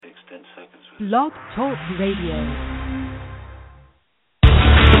Blog Talk Radio.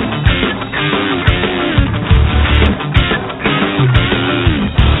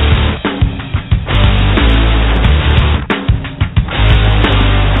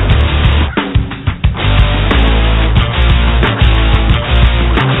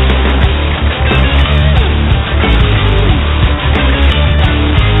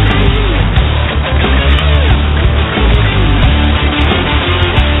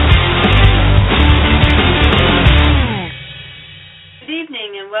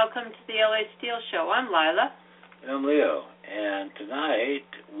 I'm Lila. And I'm Leo. And tonight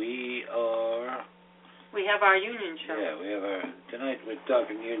we have our union show. Yeah, tonight we're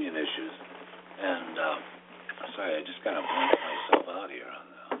talking union issues. And, sorry, I just kind of blanked myself out here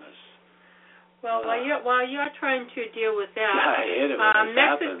on this. Well, while you're trying to deal with that, I hate it when this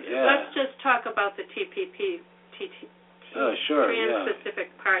happens, yeah. Let's just talk about the TPP,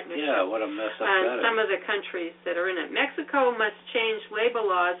 Trans-Pacific Partnership. Yeah, what a mess up and that is. Some of the countries that are in it. Mexico must change labor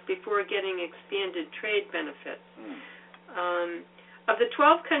laws before getting expanded trade benefits. Of the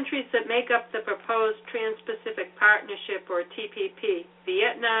 12 countries that make up the proposed Trans-Pacific Partnership, or TPP,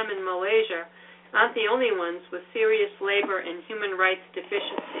 Vietnam and Malaysia aren't the only ones with serious labor and human rights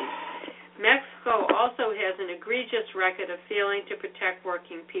deficiencies. Mexico also has an egregious record of failing to protect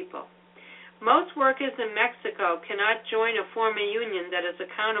working people. Most workers in Mexico cannot join or form a union that is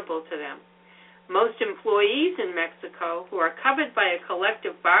accountable to them. Most employees in Mexico who are covered by a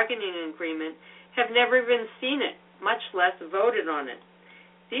collective bargaining agreement have never even seen it, much less voted on it.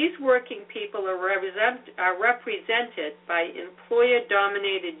 These working people are represented by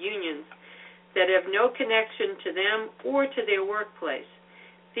employer-dominated unions that have no connection to them or to their workplace.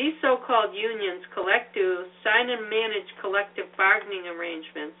 These so-called unions collect dues, sign and manage collective bargaining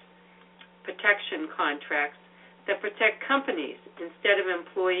arrangements, protection contracts that protect companies instead of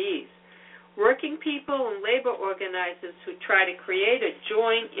employees. Working people and labor organizers who try to create or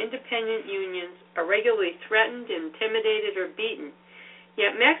join independent unions are regularly threatened, intimidated, or beaten.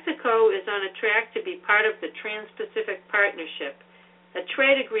 Yet Mexico is on a track to be part of the Trans-Pacific Partnership, a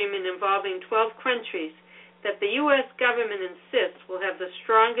trade agreement involving 12 countries that the U.S. government insists will have the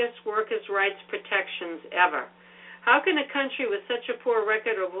strongest workers' rights protections ever. How can a country with such a poor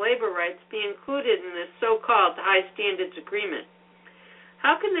record of labor rights be included in this so-called high standards agreement?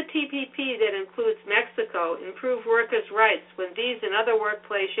 How can the TPP that includes Mexico improve workers' rights when these and other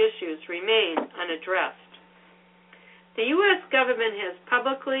workplace issues remain unaddressed? The U.S. government has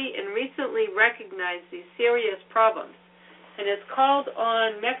publicly and recently recognized these serious problems and has called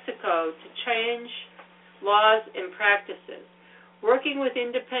on Mexico to change laws and practices. Working with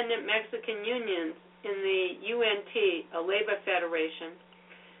independent Mexican unions in the UNT, a labor federation,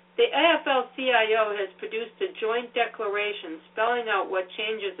 the AFL-CIO has produced a joint declaration spelling out what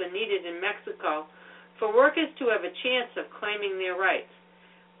changes are needed in Mexico for workers to have a chance of claiming their rights.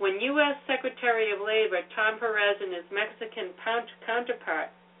 When U.S. Secretary of Labor Tom Perez and his Mexican counterpart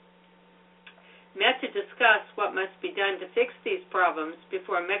met to discuss what must be done to fix these problems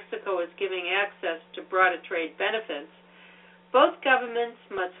before Mexico is giving access to broader trade benefits, both governments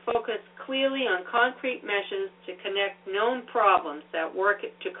must focus clearly on concrete measures to correct known problems that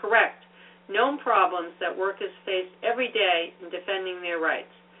workers face every day in defending their rights.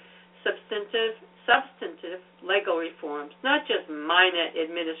 Substantive legal reforms, not just minor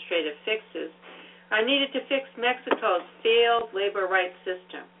administrative fixes, are needed to fix Mexico's failed labor rights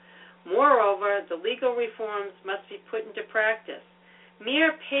system. Moreover, the legal reforms must be put into practice.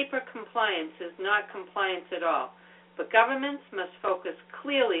 Mere paper compliance is not compliance at all. But governments must focus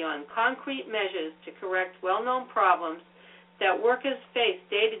clearly on concrete measures to correct well-known problems that workers face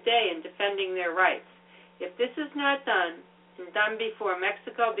day to day in defending their rights. If this is not done, and done before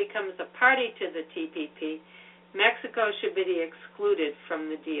Mexico becomes a party to the TPP, Mexico should be excluded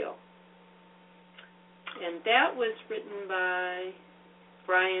from the deal. And that was written by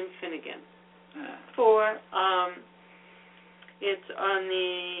Brian Finnegan. It's on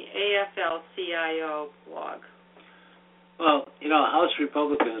the AFL-CIO blog. Well, House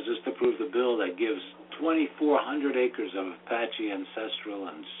Republicans just approved a bill that gives 2,400 acres of Apache ancestral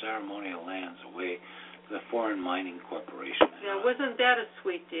and ceremonial lands away to the Foreign Mining Corporation. Now, wasn't that a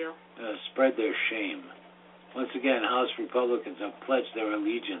sweet deal? Spread their shame. Once again, House Republicans have pledged their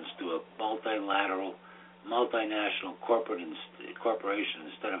allegiance to a multilateral, multinational corporation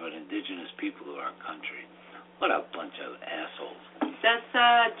instead of an indigenous people of our country. What a bunch of assholes. That's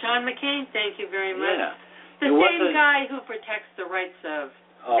John McCain. Thank you very much. Yeah. The same guy who protects the rights of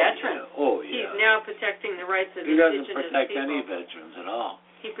veterans. Yeah. Oh, yeah. He's now protecting the rights of indigenous people. He doesn't protect people. any veterans at all.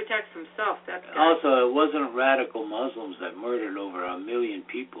 He protects himself, that guy. Also, it wasn't radical Muslims that murdered over 1 million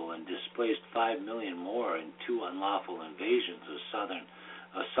people and displaced 5 million more in 2 unlawful invasions of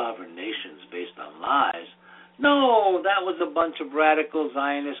sovereign nations based on lies. No, that was a bunch of radical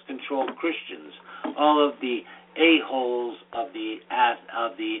Zionist-controlled Christians, all of the a-holes of the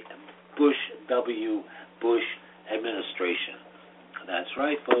Bush administration. That's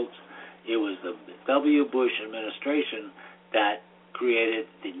right, folks. It was the W. Bush administration that created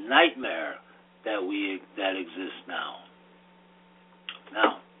the nightmare that exists now.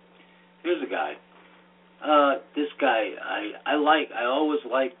 Now, here's a guy. This guy, I always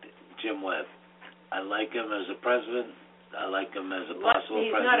liked Jim Webb. I like him as a president. I like him as a possible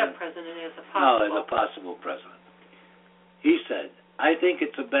He's president. Not a president, he's a possible. No, as a possible president. He said, I think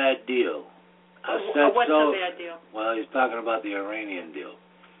it's a bad deal. What's a bad deal? Well, he's talking about the Iranian deal.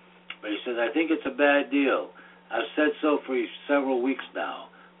 But he says, I think it's a bad deal. I've said so for several weeks now.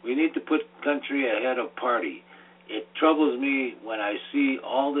 We need to put country ahead of party. It troubles me when I see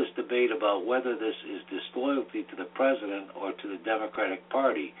all this debate about whether this is disloyalty to the president or to the Democratic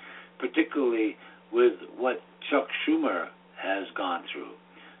Party, particularly with what Chuck Schumer has gone through.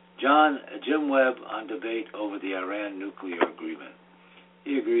 Jim Webb on debate over the Iran nuclear agreement.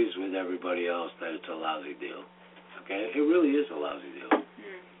 He agrees with everybody else that it's a lousy deal. Okay? It really is a lousy deal.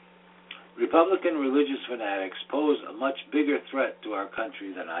 Republican religious fanatics pose a much bigger threat to our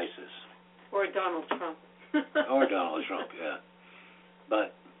country than ISIS. Or Donald Trump. Or Donald Trump, yeah.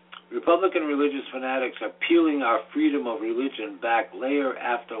 But Republican religious fanatics are peeling our freedom of religion back layer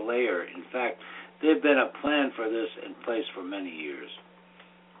after layer. In fact, there's been a plan for this in place for many years.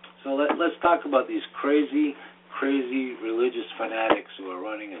 So let's talk about these crazy religious fanatics who are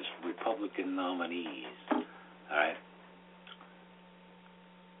running as Republican nominees. All right?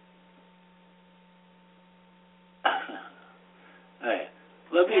 All right.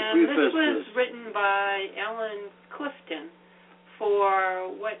 Let me preface this was written by Ellen Clifton for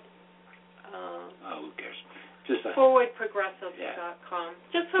what? Who cares? Just forwardprogressive.com.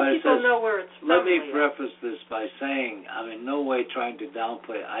 Just so people know where it's from. Let me preface this by saying I'm in no way trying to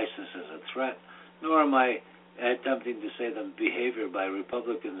downplay ISIS as a threat, nor am I attempting to say the behavior by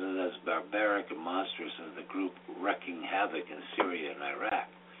Republicans is as barbaric and monstrous as the group wreaking havoc in Syria and Iraq.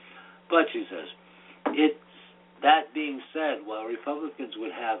 But, she says, that being said, while Republicans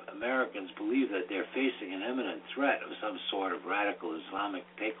would have Americans believe that they're facing an imminent threat of some sort of radical Islamic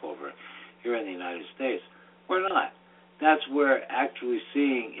takeover here in the United States, we're not. That's where actually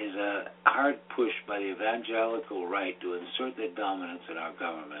seeing is a hard push by the evangelical right to insert their dominance in our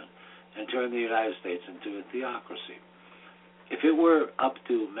government and turn the United States into a theocracy. If it were up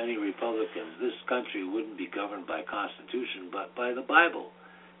to many Republicans, this country wouldn't be governed by Constitution, but by the Bible.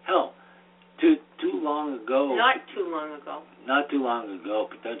 Hell, Not too long ago,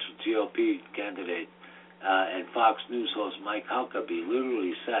 potential GOP candidate and Fox News host Mike Huckabee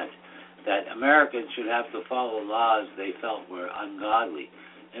literally said that Americans should have to follow laws they felt were ungodly.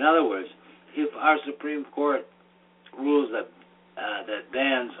 In other words, if our Supreme Court rules that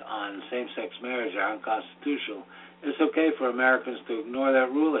bans on same-sex marriage are unconstitutional, it's okay for Americans to ignore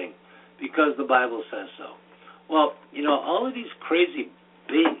that ruling because the Bible says so. Well, all of these crazy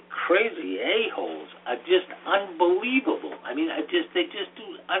a-holes are just unbelievable. I mean, they just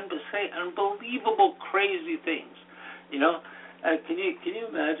do unbelievable crazy things. Can you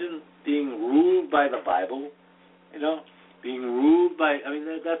imagine being ruled by the Bible? Being ruled by. I mean,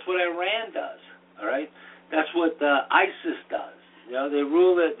 that's what Iran does. All right, that's what ISIS does. They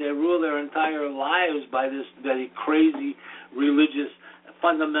rule their entire lives by this very crazy religious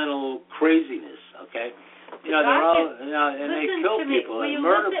fundamental craziness. Okay. They're all, and they kill people and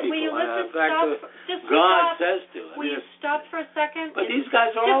murder people. In fact, God says to. Will you stop for a second? But these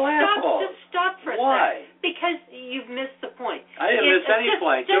guys are all assholes. Just stop for a second. Why? Because you've missed the point. I didn't miss any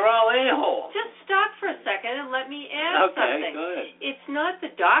point. They're all a-holes. Just stop for a second and let me add something. Okay, go ahead. It's not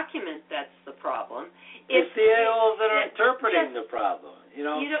the document that's the problem. It's the a-holes that are interpreting the problem. You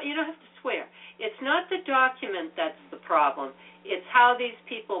don't have to swear. It's not the document that's the problem. It's how these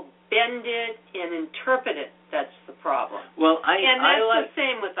people bend it and interpret it that's the problem. Well, and that's the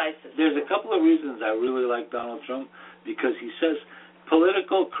same with ISIS. There's a couple of reasons I really like Donald Trump, because he says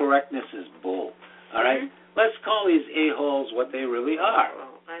political correctness is bull. All right? Mm-hmm. Let's call these a-holes what they really are.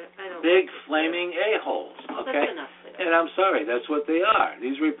 Well, I don't big, flaming a-holes. Okay? That's enough. And I'm sorry, that's what they are.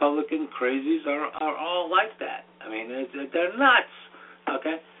 These Republican crazies are all like that. I mean, they're nuts.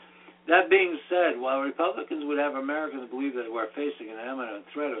 Okay? That being said, while Republicans would have Americans believe that we're facing an imminent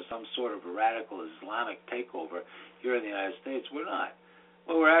threat of some sort of radical Islamic takeover here in the United States, we're not.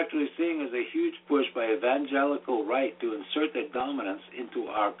 what we're actually seeing is a huge push by evangelical right to insert their dominance into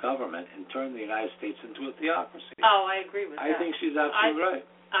our government and turn the United States into a theocracy. Oh, I agree with that. I think she's absolutely right.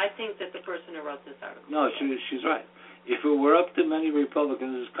 I think that the person who wrote this article. No, she's right. If it were up to many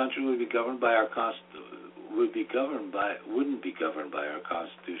Republicans, this country would be governed by our wouldn't be governed by our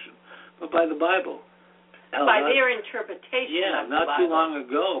Constitution, but by the Bible. By their interpretation of the Bible. Not too long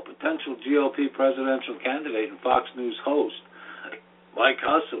ago, potential GOP presidential candidate and Fox News host Mike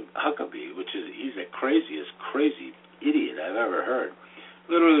Huckabee, he's the craziest crazy idiot I've ever heard,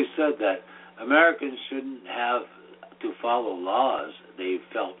 literally said that Americans shouldn't have to follow laws they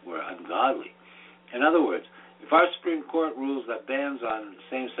felt were ungodly. In other words, if our Supreme Court rules that bans on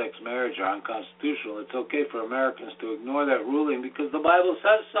same-sex marriage are unconstitutional, it's okay for Americans to ignore that ruling because the Bible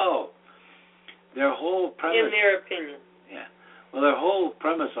says so. Their whole premise, in their opinion. Yeah. Well, their whole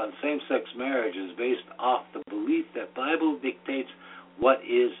premise on same-sex marriage is based off the belief that Bible dictates what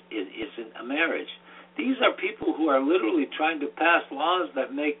isn't a marriage. These are people who are literally trying to pass laws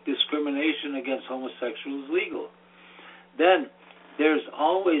that make discrimination against homosexuals legal. Then there's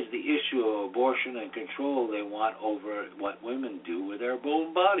always the issue of abortion and control they want over what women do with their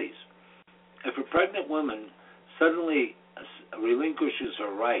own bodies. If a pregnant woman suddenly relinquishes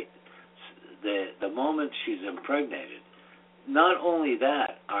her right the moment she's impregnated, not only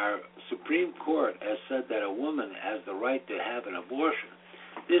that, our Supreme Court has said that a woman has the right to have an abortion.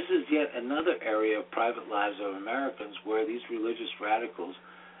 This is yet another area of private lives of Americans where these religious radicals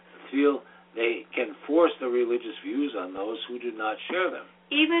feel they can force their religious views on those who do not share them.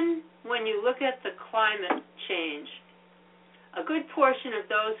 Even when you look at the climate change, a good portion of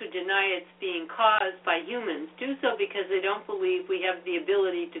those who deny it's being caused by humans do so because they don't believe we have the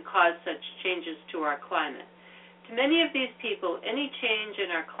ability to cause such changes to our climate. To many of these people, any change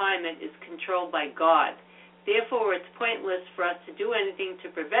in our climate is controlled by God. Therefore, it's pointless for us to do anything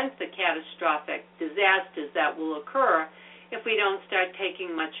to prevent the catastrophic disasters that will occur if we don't start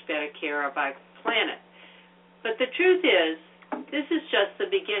taking much better care of our planet. But the truth is, this is just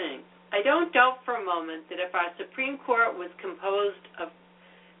the beginning. I don't doubt for a moment that if our Supreme Court was comprised of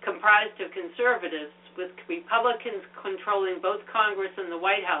conservatives, with Republicans controlling both Congress and the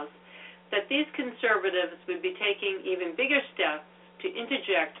White House, that these conservatives would be taking even bigger steps to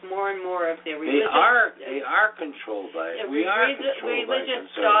interject more and more of their religious... They are controlled by it. We are controlled by religious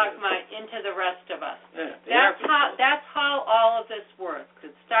dogma into the rest of us. Yeah, that's how all of this works.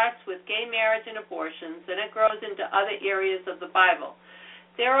 It starts with gay marriage and abortions, then it grows into other areas of the Bible.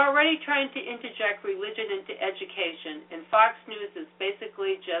 They're already trying to interject religion into education, and Fox News is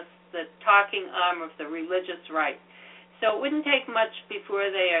basically just the talking arm of the religious right. So it wouldn't take much before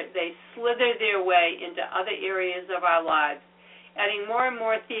they slither their way into other areas of our lives, adding more and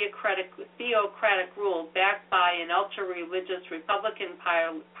more theocratic rule backed by an ultra-religious Republican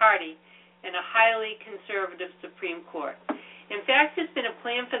Party and a highly conservative Supreme Court. In fact, there's been a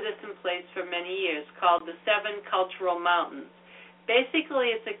plan for this in place for many years called the Seven Cultural Mountains.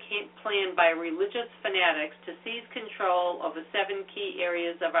 Basically, it's a plan by religious fanatics to seize control over 7 key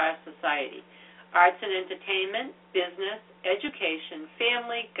areas of our society: arts and entertainment, business, education,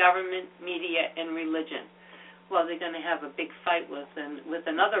 family, government, media, and religion. Well, they're going to have a big fight with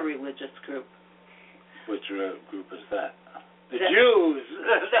another religious group. Which group is that? The Jews.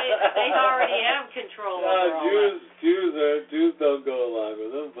 They already have control over all that. Jews don't go along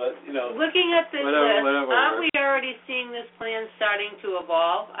with them, but, Looking at this list, whatever aren't we already seeing this plan starting to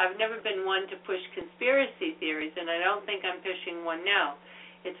evolve? I've never been one to push conspiracy theories, and I don't think I'm pushing one now.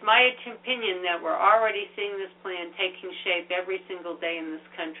 It's my opinion that we're already seeing this plan taking shape every single day in this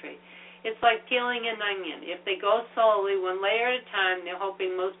country. It's like peeling an onion. If they go slowly, one layer at a time, they're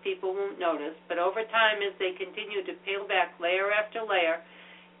hoping most people won't notice. But over time, as they continue to peel back layer after layer,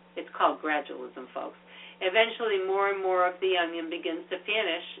 it's called gradualism, folks. Eventually, more and more of the onion begins to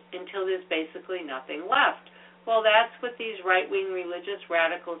vanish until there's basically nothing left. Well, that's what these right-wing religious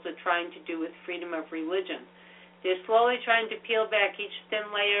radicals are trying to do with freedom of religion. They're slowly trying to peel back each thin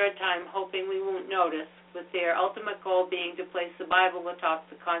layer at a time, hoping we won't notice, with their ultimate goal being to place the Bible atop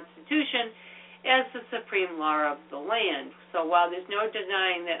the Constitution as the supreme law of the land. So while there's no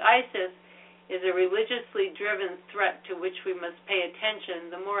denying that ISIS is a religiously driven threat to which we must pay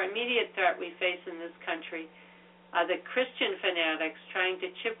attention, the more immediate threat we face in this country are the Christian fanatics trying to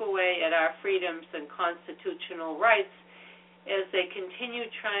chip away at our freedoms and constitutional rights as they continue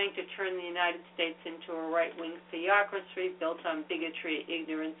trying to turn the United States into a right-wing theocracy built on bigotry,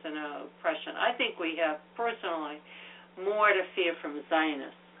 ignorance, and oppression. I think we have, personally, more to fear from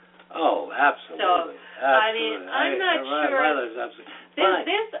Zionists. Oh, absolutely. I mean, I'm not sure.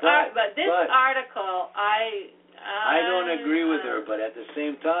 This article, I don't agree with her, but at the same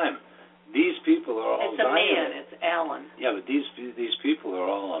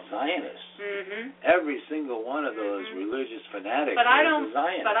religious fanatic. But I is a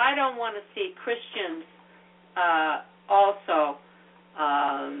Zionist. But I don't want to see Christians also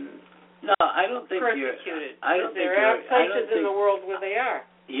no, I don't think persecuted. I don't think there are places in the world where they are.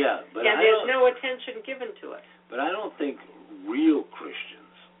 Yeah, but and there's no attention given to it. But I don't think real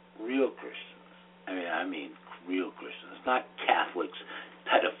Christians, I mean real Christians, not Catholics,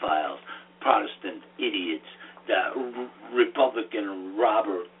 pedophiles, Protestant idiots, Republican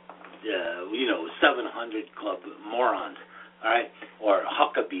robber, 700 Club morons, all right, or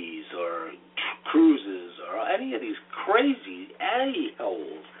Huckabees, or Cruises, or any of these crazy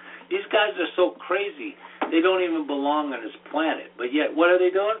a-holes. These guys are so crazy, they don't even belong on this planet. But yet, what are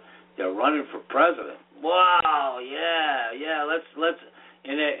they doing? They're running for president. Wow, yeah, let's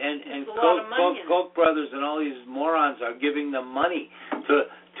and Koch brothers and all these morons are giving them money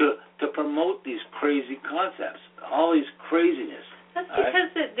to promote these crazy concepts, all these craziness. That's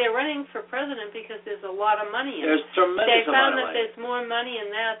because they're running for president because there's a lot of money in it. There's tremendous They found amount of that money. there's more money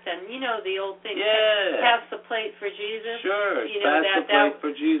in that than, the old thing, Yeah. pass the plate for Jesus. Sure, pass the plate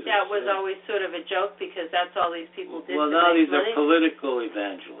for Jesus. That was always sort of a joke because that's all these people did Well, to now make these money. are political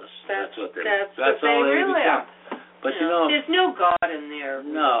evangelists. That's what they That's all what they they really become. are. But there's no God in there.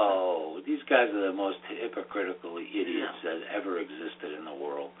 No, these guys are the most hypocritical idiots that ever existed in the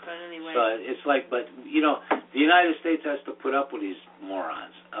world. But anyway. So it's like, the United States has to put up with these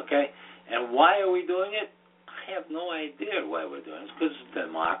morons, okay? And why are we doing it? I have no idea why we're doing it. It's because it's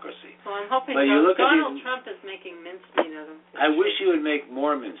democracy. Well, I'm hoping Donald Trump is making mincemeat of them. I wish he would make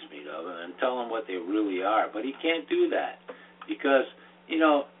more mincemeat of them and tell them what they really are. But he can't do that because,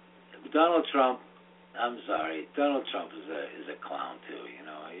 Donald Trump, I'm sorry, Donald Trump is a clown too.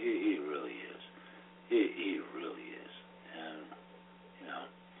 He really is. He really is. And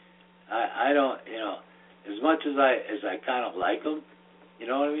I don't, as much as I kind of like him, you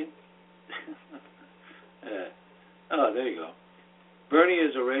know what I mean? Oh, there you go. Bernie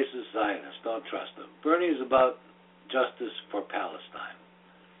is a racist Zionist. Don't trust him. Bernie is about justice for Palestine.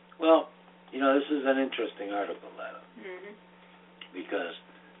 Well, this is an interesting article, Lana, because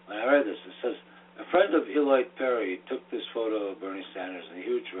when I read this, it says, a friend of Eloy Perry took this photo of Bernie Sanders in a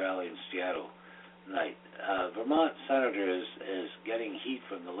huge rally in Seattle tonight. Vermont senator is getting heat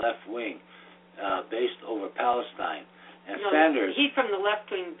from the left wing based over Palestine. And Sanders... Heat from the left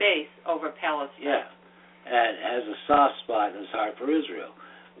wing base over Palestine. Yeah. And has a soft spot in his heart for Israel,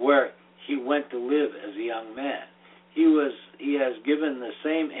 where he went to live as a young man. He has given the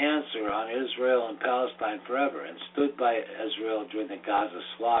same answer on Israel and Palestine forever and stood by Israel during the Gaza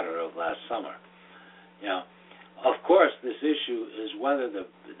slaughter of last summer. Of course, this issue is whether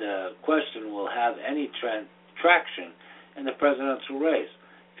the question will have any traction in the presidential race.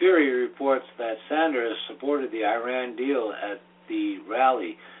 Fury reports that Sanders supported the Iran deal at the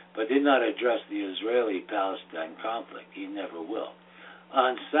rally, but did not address the Israeli-Palestine conflict. He never will.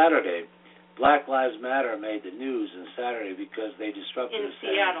 On Saturday, Black Lives Matter made the news on Saturday because they disrupted in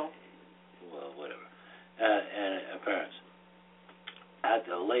Seattle. Well, whatever. And appearance. At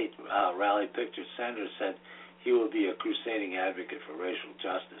the late rally picture, Sanders said he will be a crusading advocate for racial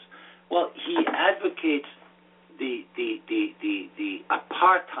justice. Well, he advocates the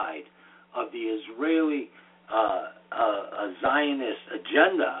apartheid of the Israeli Zionist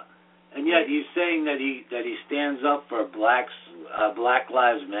agenda, and yet he's saying that he stands up for Black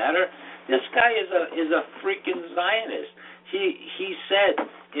Lives Matter. This guy is a freaking Zionist. He said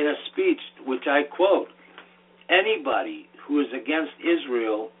in a speech, which I quote, anybody who is against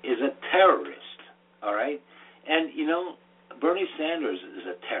Israel is a terrorist, all right? And, Bernie Sanders is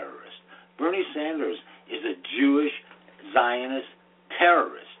a terrorist. Bernie Sanders is a Jewish Zionist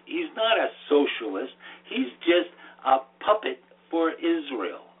terrorist. He's not a socialist. He's just a puppet for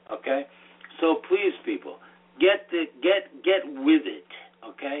Israel, okay? So please, people, get with it,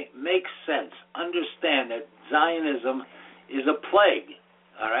 okay? Make sense. Understand that Zionism is a plague,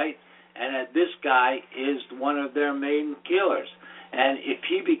 all right? And that this guy is one of their main killers. And if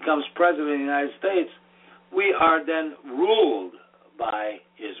he becomes president of the United States, we are then ruled by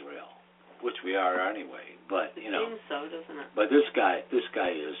Israel, which we are anyway. But it seems so, doesn't it? But this guy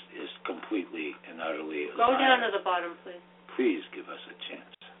is completely and utterly. Go down to the bottom, please. Please give us a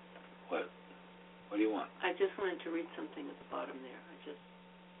chance. What do you want? I just wanted to read something at the bottom there.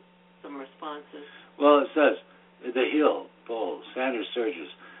 Some responses. Well, it says the Hill poll. Sanders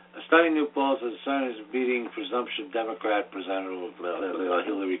surges. A stunning new poll says Sanders beating presumptive Democrat President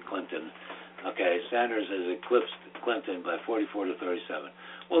Hillary Clinton. Okay, Sanders has eclipsed Clinton by 44 to 37.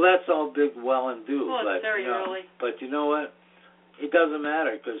 Well, that's all big, well and due. Well, it's very early. But you know what? It doesn't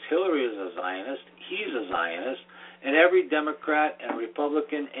matter because Hillary is a Zionist. He's a Zionist. And every Democrat and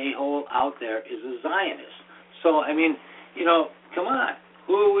Republican a-hole out there is a Zionist. So, Come on.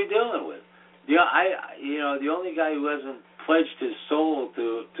 Who are we dealing with? The only guy who hasn't pledged his soul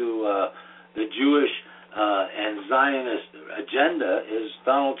to the Jewish and Zionist agenda is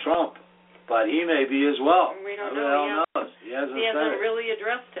Donald Trump, but he may be as well. We don't Who know. the hell knows? He hasn't really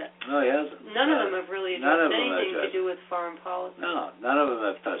addressed it. No, he hasn't. None of them have really addressed anything to do with foreign policy. No, none of them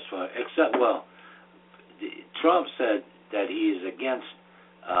have touched foreign, except, Trump said that he is against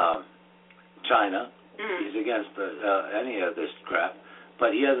China. He's against any of this crap,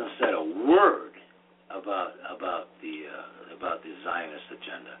 but he hasn't said a word about the Zionist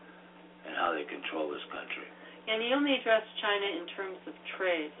agenda and how they control this country. And he only addressed China in terms of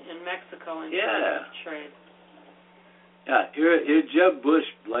trade, and Mexico in terms of trade. Yeah, here Jeb Bush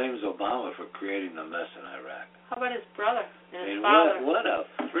blames Obama for creating the mess in Iraq. How about his brother and his father? What a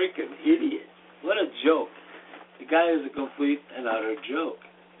freaking idiot. What a joke. The guy is a complete and utter joke,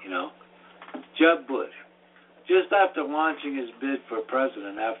 Jeb Bush. Just after launching his bid for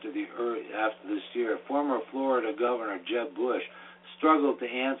president after this year, former Florida Governor Jeb Bush struggled to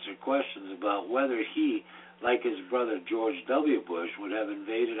answer questions about whether he, like his brother George W. Bush, would have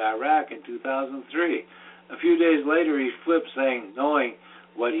invaded Iraq in 2003. A few days later, he flipped, saying, "Knowing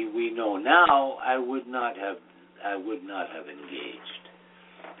what we know now, I would not have engaged."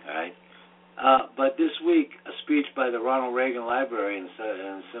 All right. But this week, a speech by the Ronald Reagan Library in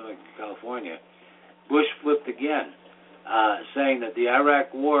Seminole, California, Bush flipped again, saying that the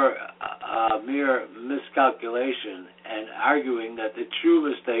Iraq War mere miscalculation, and arguing that the true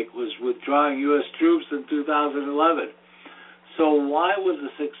mistake was withdrawing U.S. troops in 2011. So why was the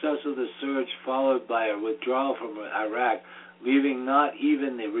success of the surge followed by a withdrawal from Iraq, leaving not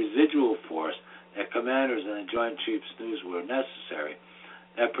even the residual force that commanders and the Joint Chiefs knew were necessary?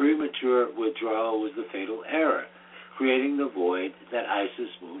 That premature withdrawal was the fatal error, creating the void that ISIS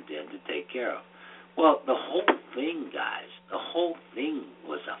moved in to take care of. Well, the whole thing, guys,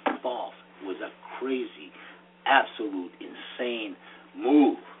 was a false, was a crazy, absolute, insane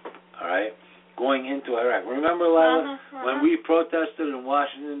move, all right, going into Iraq. Remember, Lila, when we protested in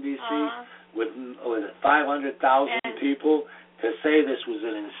Washington, D.C., with 500,000 people to say this was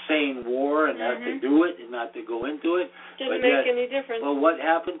an insane war and not to do it and not to go into it? Didn't make any difference. Well, what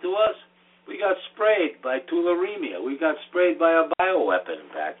happened to us? We got sprayed by tularemia. We got sprayed by a bioweapon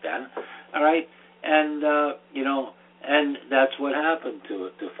back then, all right? And, and that's what happened to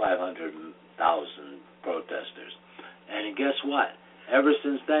 500,000 protesters. And guess what? Ever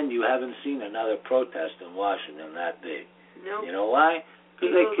since then, you haven't seen another protest in Washington that big. Nope. You know why?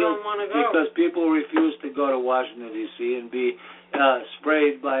 People don't want to go. Because people refuse to go to Washington, D.C. and be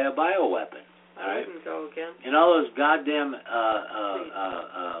sprayed by a bioweapon. All right? I wouldn't go again. And all those goddamn,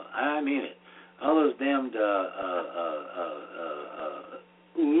 I mean it, all those damned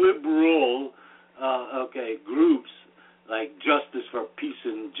liberal groups like Justice for Peace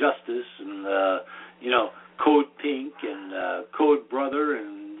and Justice and, Code Pink and Code Brother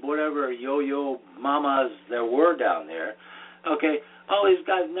and whatever yo-yo mamas there were down there, okay, all these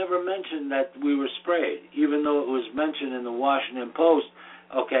guys never mentioned that we were sprayed, even though it was mentioned in the Washington Post,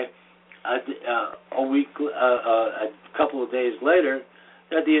 okay, a couple of days later,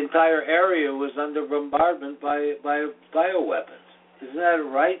 that the entire area was under bombardment by bioweapons. Isn't that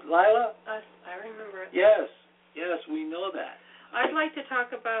right, Lila? I remember it. Yes, we know that. I'd like to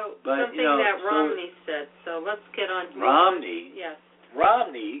talk about something that Romney said, so let's get on to Romney? Yes.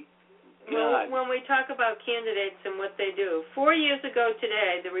 Romney? God. Well, when we talk about candidates and what they do, 4 years ago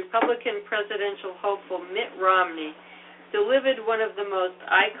today, the Republican presidential hopeful Mitt Romney delivered one of the most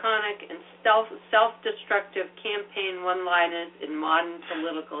iconic and self-destructive campaign one-liners in modern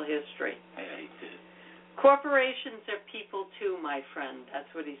political history. Yeah, he did. Corporations are people too, my friend. That's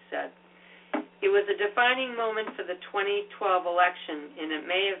what he said. It was a defining moment for the 2012 election, and it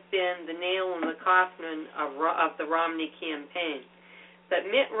may have been the nail in the coffin of the Romney campaign. But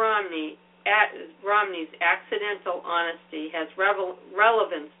Mitt Romney's accidental honesty has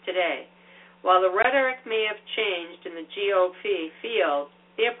relevance today. While the rhetoric may have changed in the GOP field,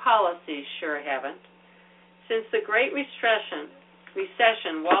 their policies sure haven't. Since the Great Recession,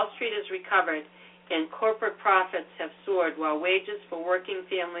 Wall Street has recovered and corporate profits have soared while wages for working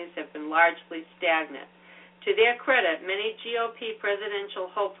families have been largely stagnant. To their credit, many GOP presidential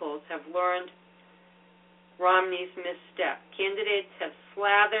hopefuls have learned Romney's misstep. Candidates have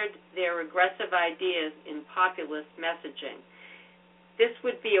slathered their aggressive ideas in populist messaging. This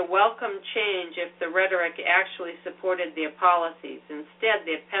would be a welcome change if the rhetoric actually supported their policies. Instead,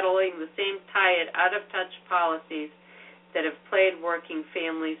 they're peddling the same tired, out-of-touch policies that have plagued working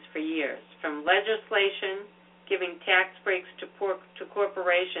families for years, from legislation giving tax breaks to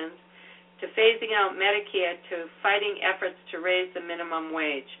corporations to phasing out Medicare to fighting efforts to raise the minimum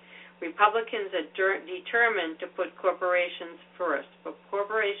wage. Republicans are determined to put corporations first, but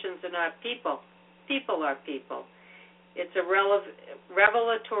corporations are not people. People are people. It's a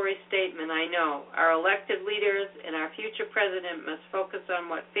revelatory statement, I know. Our elected leaders and our future president must focus on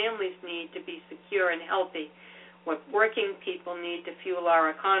what families need to be secure and healthy, what working people need to fuel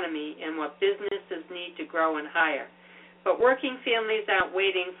our economy, and what businesses need to grow and hire. But working families aren't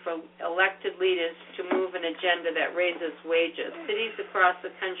waiting for elected leaders to move an agenda that raises wages. Cities across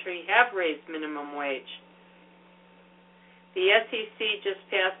the country have raised minimum wage. The SEC just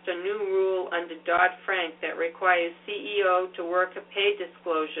passed a new rule under Dodd-Frank that requires CEO to work pay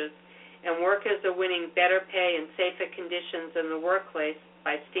disclosures, and workers are winning better pay and safer conditions in the workplace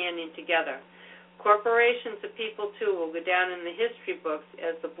by standing together. Corporations of people, too, will go down in the history books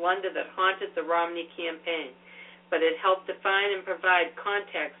as the blunder that haunted the Romney campaign, but it helped define and provide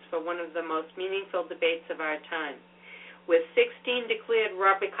context for one of the most meaningful debates of our time. With 16 declared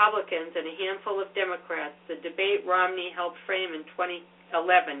Republicans and a handful of Democrats, the debate Romney helped frame in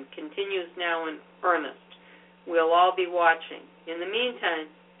 2011 continues now in earnest. We'll all be watching. In the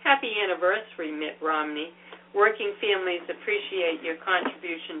meantime, happy anniversary, Mitt Romney. Working families appreciate your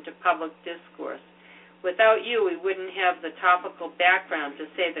contribution to public discourse. Without you, we wouldn't have the topical background to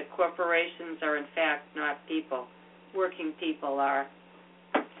say that corporations are in fact not people. Working people are.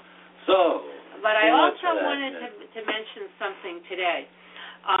 But I also wanted to mention something today.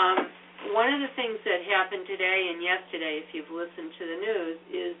 One of the things that happened today and yesterday, if you've listened to the news,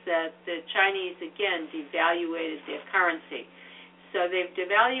 is that the Chinese again devaluated their currency. So they've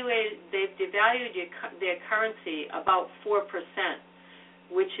devalued their currency about 4%,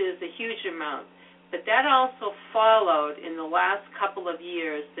 which is a huge amount. But that also followed in the last couple of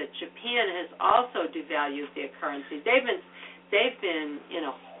years that Japan has also devalued their currency. They've been in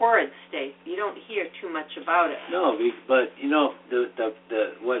a horrid state. You don't hear too much about it. No, but you know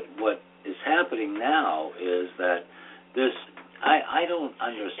what is happening now is that this. I don't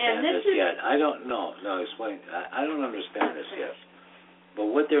understand this yet. I don't know. No, explain. I don't understand this yet.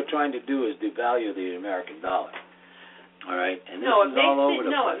 But what they're trying to do is devalue the American dollar. All right, and this is all over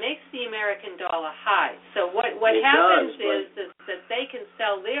the place. It makes the American dollar high. So what happens is that they can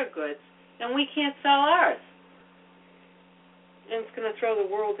sell their goods and we can't sell ours. And it's going to throw the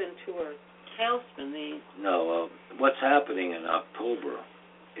world into a tailspin. No, what's happening in October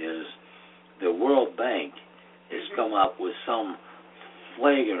is the World Bank has come up with some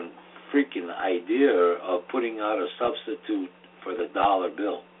flagrant freaking idea of putting out a substitute for the dollar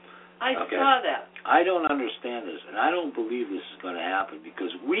bill. I saw that. I don't understand this, and I don't believe this is going to happen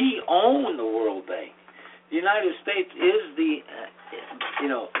because we own the World Bank. The United States is the,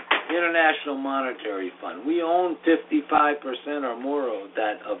 International Monetary Fund. We own 55% or more of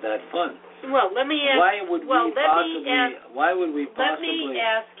that fund. Well, let me ask. Why would we possibly? Let me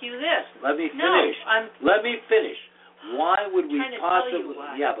ask you this. Let me finish. Let me finish. Why would we possibly?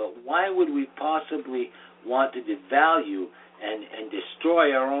 Yeah, but why would we possibly want to devalue and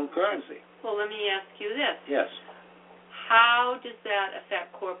destroy our own currency? Well, let me ask you this. Yes. How does that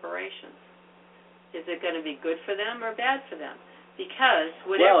affect corporations? Is it going to be good for them or bad for them? Because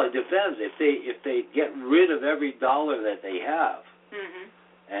well, it depends. If they get rid of every dollar that they have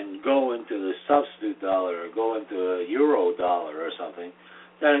and go into the substitute dollar or go into a euro dollar or something,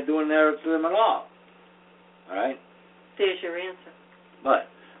 that ain't doing that to them at all. All right. There's your answer.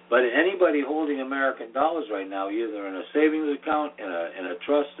 But anybody holding American dollars right now, either in a savings account, in a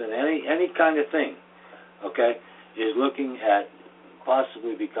trust, in any kind of thing, okay, is looking at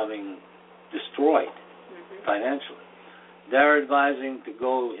possibly becoming destroyed financially. They're advising to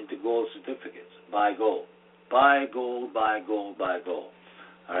go into gold certificates, buy gold. Buy gold, buy gold, buy gold.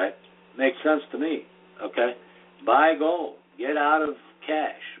 All right? Makes sense to me, okay? Buy gold. Get out of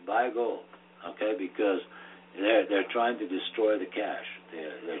cash. Buy gold, okay? Because they're trying to destroy the cash.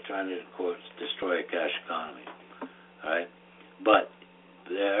 They're trying to, of course, destroy a cash economy, all right? But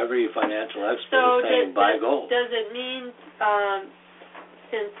every financial expert is saying buy gold. Does it mean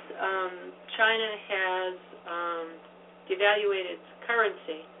since China has devaluated its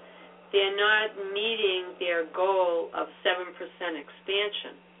currency, they're not meeting their goal of 7%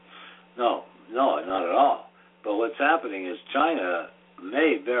 expansion? No, not at all. But what's happening is China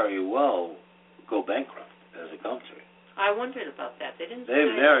may very well go bankrupt as a country. I wondered about that. They didn't. They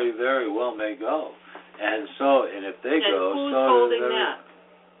very, very well may go, and if they go, who's so holding that?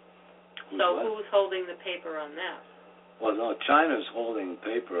 Who's holding the paper on that? Well, no, China's holding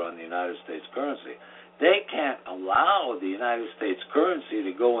paper on the United States currency. They can't allow the United States currency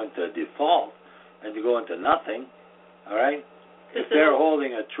to go into default and to go into nothing. All right, if they're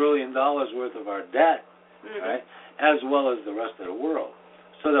holding $1 trillion worth of our debt, right, as well as the rest of the world.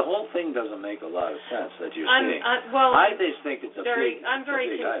 So the whole thing doesn't make a lot of sense that you're saying. I just think it's I'm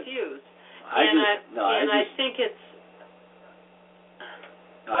very confused. I think it's.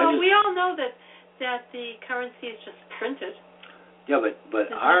 We all know that the currency is just printed. Yeah,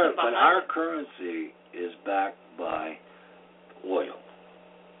 but our currency is backed by oil.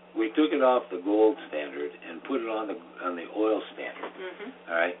 We took it off the gold standard and put it on the oil standard.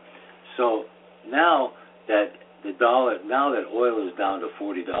 All right. So now that oil is down to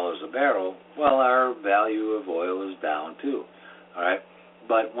 $40 a barrel, well, our value of oil is down too. All right.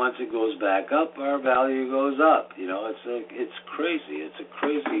 But once it goes back up, our value goes up. It's crazy. It's a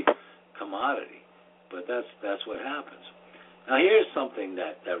crazy commodity. But that's what happens. Now here's something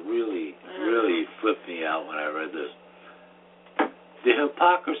that really flipped me out when I read this. The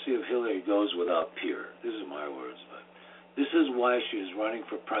hypocrisy of Hillary goes without peer. This is my words, but this is why she is running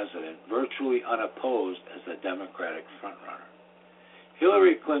for president virtually unopposed as the Democratic frontrunner.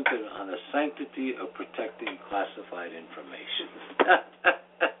 Hillary Clinton on the sanctity of protecting classified information.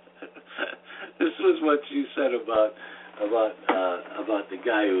 This was what she said about the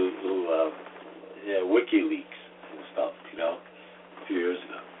guy who WikiLeaks and stuff, a few years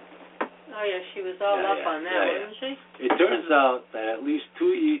ago. Oh yeah, she was all up on that, wasn't she? It turns out that at least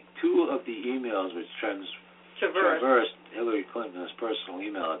two of the emails which traversed Hillary Clinton's personal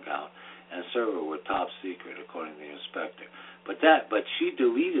email account and server were top secret, according to the inspector. But she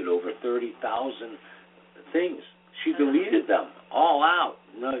deleted over 30,000 things. She deleted them all out.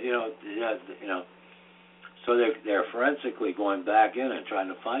 So they're forensically going back in and trying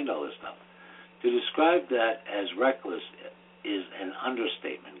to find all this stuff. To describe that as reckless is an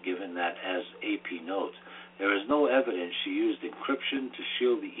understatement, given that, as AP notes, there is no evidence she used encryption to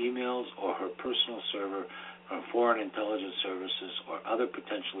shield the emails or her personal server from foreign intelligence services or other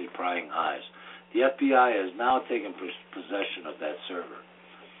potentially prying eyes. The FBI has now taken possession of that server.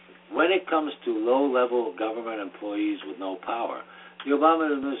 When it comes to low-level government employees with no power, the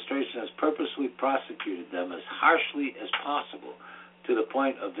Obama administration has purposely prosecuted them as harshly as possible to the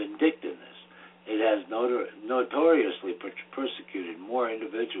point of vindictiveness. It has notoriously persecuted more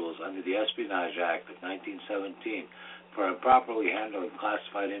individuals under the Espionage Act of 1917 for improperly handling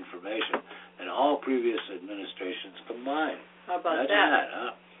classified information than all previous administrations combined. How about that?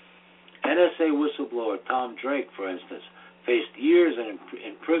 Huh? NSA whistleblower Tom Drake, for instance, faced years in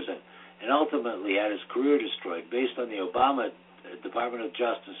prison and ultimately had his career destroyed based on the Obama Department of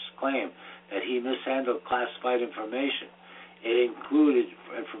Justice claim that he mishandled classified information. It included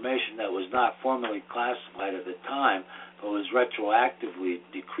information that was not formally classified at the time, but was retroactively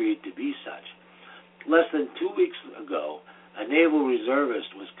decreed to be such. Less than 2 weeks ago, a naval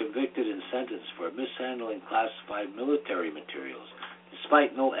reservist was convicted and sentenced for mishandling classified military materials,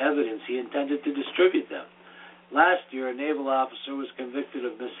 despite no evidence he intended to distribute them. Last year, a naval officer was convicted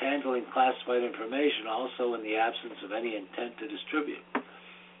of mishandling classified information, also in the absence of any intent to distribute.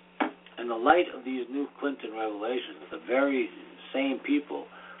 In the light of these new Clinton revelations, the very same people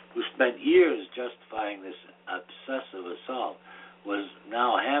who spent years justifying this obsessive assault are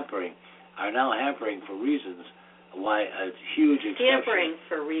now hampering for reasons why a huge exception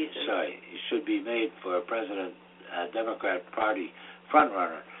should be made for a Democrat Party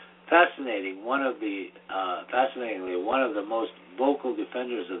frontrunner. Fascinatingly, one of the most vocal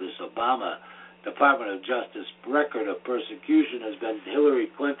defenders of this Obama Department of Justice record of persecution has been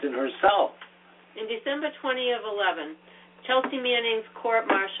Hillary Clinton herself. In December 2011, Chelsea Manning's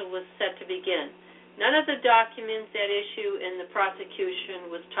court-martial was set to begin. None of the documents at issue in the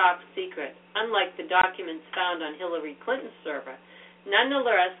prosecution was top secret, unlike the documents found on Hillary Clinton's server.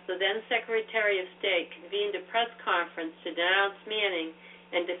 Nonetheless, the then Secretary of State convened a press conference to denounce Manning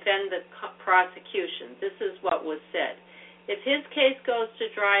and defend the prosecution. This is what was said. If his case goes to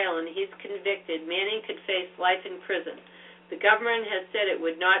trial and he's convicted, Manning could face life in prison. The government has said it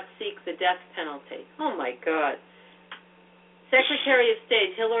would not seek the death penalty. Oh, my God. Secretary of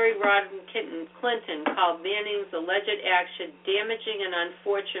State Hillary Rodham Clinton called Manning's alleged action damaging and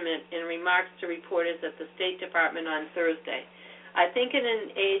unfortunate in remarks to reporters at the State Department on Thursday. I think in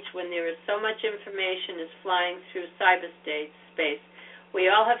an age when there is so much information is flying through cyberspace, we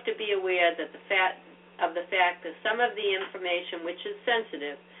all have to be aware that the fact that some of the information which is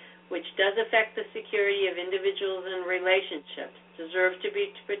sensitive, which does affect the security of individuals and relationships, deserves to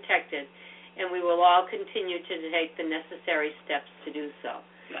be protected, and we will all continue to take the necessary steps to do so.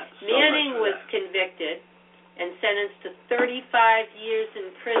 Manning was convicted and sentenced to 35 years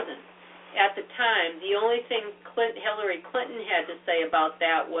in prison. At the time, the only thing Hillary Clinton had to say about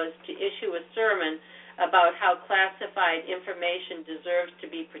that was to issue a sermon about how classified information deserves to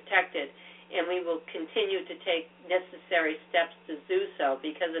be protected, and we will continue to take necessary steps to do so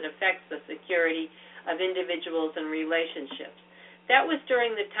because it affects the security of individuals and relationships. That was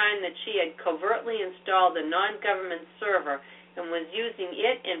during the time that she had covertly installed a non-government server and was using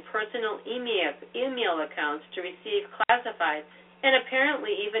it and personal email accounts to receive classified and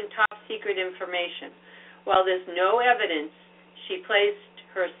apparently even top-secret information. While there's no evidence she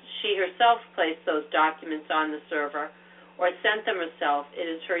herself placed those documents on the server or sent them herself, it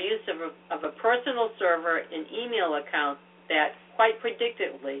is her use of a personal server and email account that, quite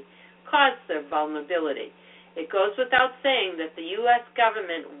predictably, caused their vulnerability. It goes without saying that the U.S.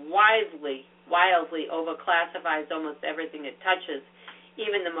 government wildly overclassifies almost everything it touches,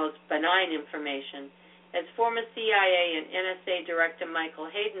 even the most benign information. As former CIA and NSA Director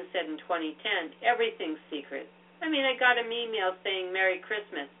Michael Hayden said in 2010, everything's secret. I got an email saying Merry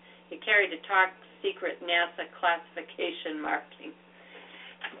Christmas. It carried a top-secret NASA classification marking.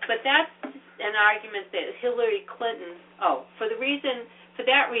 But that's an argument that Hillary Clinton, for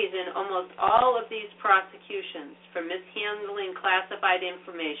that reason, almost all of these prosecutions for mishandling classified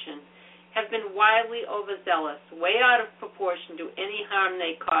information have been wildly overzealous, way out of proportion to any harm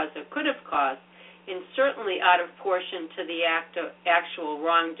they caused or could have caused, and certainly out of proportion to the actual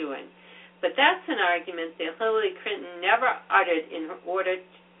wrongdoing. But that's an argument that Hillary Clinton never uttered in order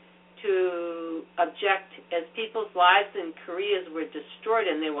to object as people's lives and careers were destroyed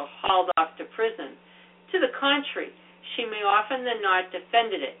and they were hauled off to prison. To the contrary, she may often than not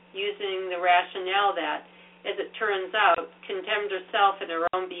defended it, using the rationale that, as it turns out, condemned herself and her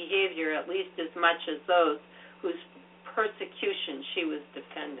own behavior at least as much as those whose persecution she was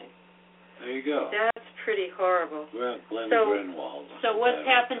defending. There you go. That's pretty horrible. Glenn Greenwald. So what's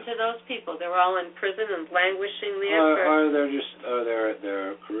happened to those people? They're all in prison and languishing there? Or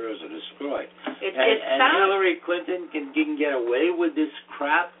their careers are destroyed. And Hillary Clinton can get away with this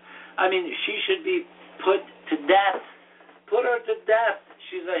crap? She should be put to death. Put her to death.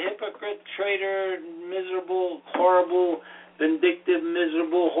 She's a hypocrite, traitor, miserable, horrible, vindictive,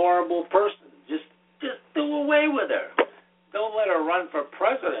 miserable, horrible person. Just do away with her. Don't let her run for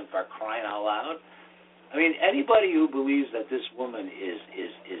president, for crying out loud. Anybody who believes that this woman is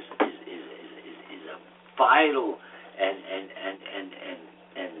a vital and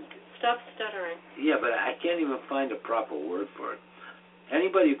stop stuttering. Yeah, but I can't even find a proper word for it.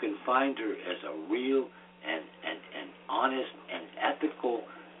 Anybody who can find her as a real and honest and ethical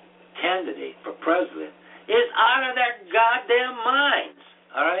candidate for president is out of their goddamn minds.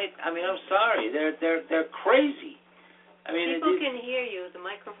 All right? I'm sorry. They're crazy. People can hear you. The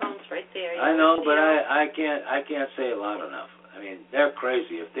microphone's right there. I know, but I can't say it loud enough. They're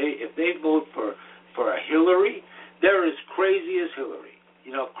crazy. If they vote for a Hillary, they're as crazy as Hillary.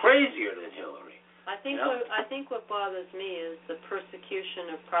 Crazier than Hillary. I think what bothers me is the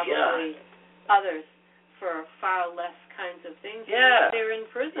persecution of probably others for far less kinds of things. Yeah. They're in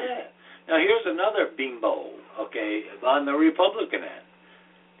prison. Yeah. Now here's another bimbo. On the Republican end,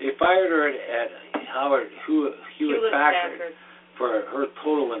 they fired her at Hewlett Packard for her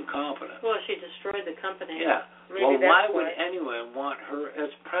total incompetence. Well, she destroyed the company. Yeah. Maybe why would anyone want her as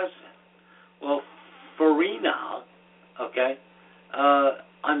president? Well, Farina,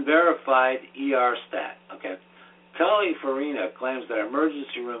 unverified ER stat, Kelly Farina claims that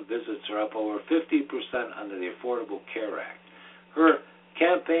emergency room visits are up over 50% under the Affordable Care Act. Her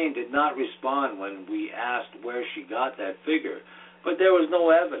campaign did not respond when we asked where she got that figure, but there was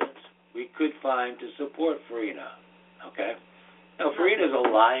no evidence we could find to support Farina. Now, Farina's a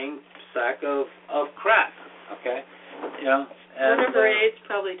lying sack of crap. One of her aides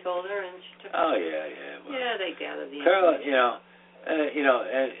probably told her, and she took. Oh yeah. Well, they gather the information.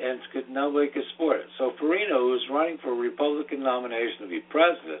 And nobody could support it. So Farina, who was running for a Republican nomination to be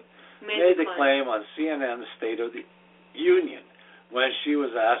president, made the claim on CNN's State of the Union when she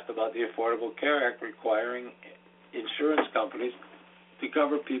was asked about the Affordable Care Act requiring insurance companies to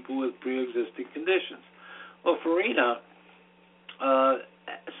cover people with pre-existing conditions. Well, Farina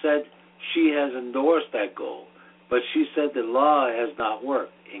said she has endorsed that goal, but she said the law has not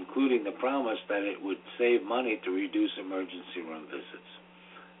worked, including the promise that it would save money to reduce emergency room visits.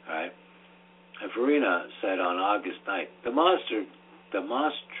 All right? And Farina said on August 9th,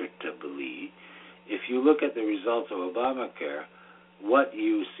 demonstratively, if you look at the results of Obamacare, what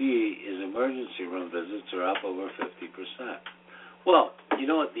you see is emergency room visits are up over 50%. Well, you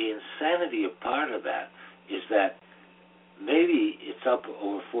know what? The insanity of part of that is that maybe it's up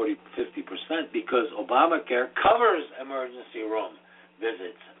over 50% because Obamacare covers emergency room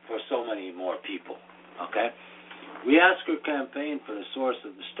visits for so many more people. We asked her campaign for the source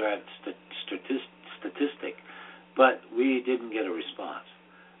of the statistic, but we didn't get a response.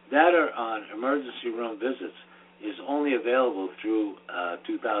 Data on emergency room visits is only available through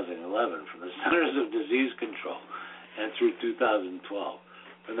 2011 from the Centers of Disease Control and through 2012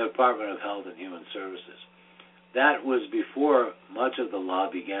 from the Department of Health and Human Services. That was before much of the law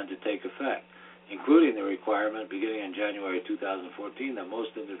began to take effect, including the requirement beginning in January 2014 that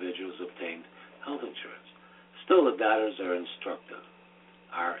most individuals obtained health insurance. Still, the data are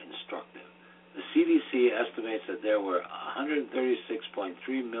instructive. The CDC estimates that there were 136.3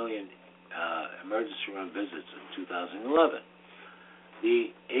 million emergency room visits in 2011.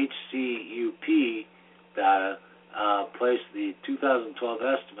 The HCUP data placed the 2012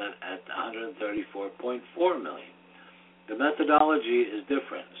 estimate at 134.4 million. The methodology is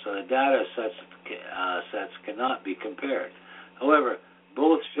different, so the data sets cannot be compared. However,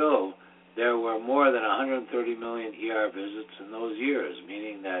 both show there were more than 130 million ER visits in those years,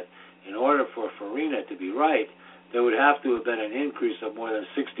 meaning that in order for Farina to be right, there would have to have been an increase of more than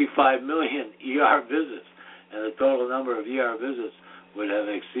 65 million ER visits, and the total number of ER visits would have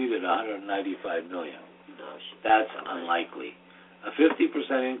exceeded 195 million. That's unlikely. A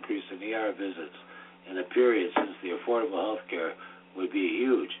 50% increase in ER visits in the period since the Affordable Health Care would be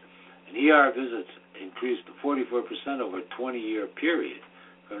huge. And ER visits increased 44% over a 20-year period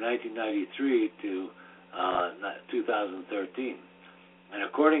from 1993 to 2013. And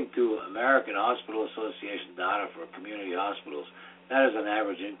according to American Hospital Association data for community hospitals, that is an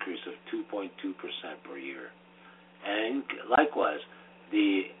average increase of 2.2% per year. And likewise,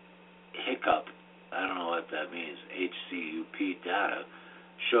 the HICCUP, I don't know what that means, HCUP data,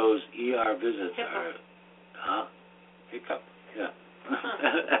 shows ER visits are... HICCUP, yeah.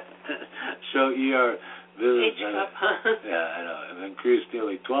 Show ER visits have increased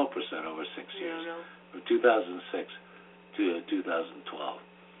nearly 12% over 6 years, from 2006 to 2012,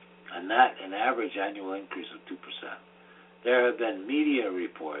 and that an average annual increase of 2%. There have been media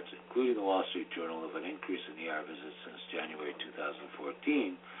reports, including the Wall Street Journal, of an increase in ER visits since January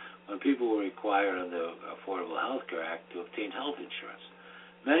 2014, when people were required under the Affordable Health Care Act to obtain health insurance.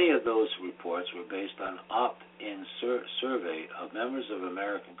 Many of those reports were based on opt-in survey of members of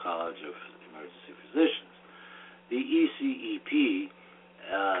American College of Emergency Physicians. The ECEP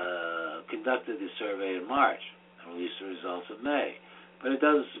conducted the survey in March and released the results in May, but it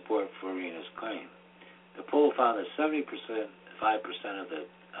doesn't support Farina's claim. The poll found that 5% of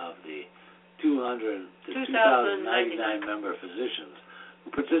the 2,099 member physicians who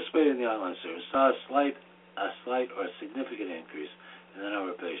participated in the online survey saw a slight or significant increase in the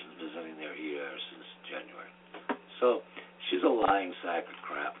number of patients visiting their ER since January. So she's a lying sack of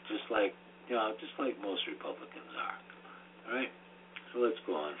crap, just like most Republicans are. All right. So let's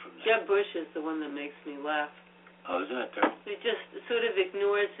go on from there. Jeb Bush is the one that makes me laugh. Oh, isn't that terrible? He just sort of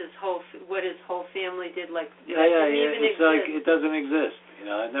ignores what his whole family did. Like It's like it doesn't exist.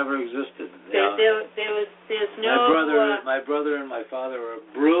 It never existed. There's no. My brother and my father were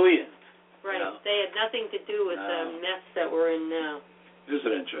brilliant. Right. They had nothing to do with the mess that we're in now. Here's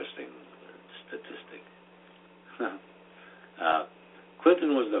an interesting statistic.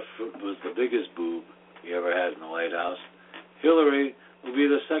 Clinton was the biggest boob he ever had in the White House. Hillary will be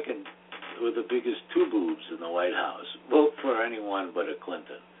the second with the biggest two boobs in the White House. Vote for anyone but a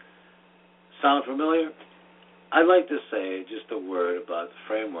Clinton. Sound familiar? I'd like to say just a word about the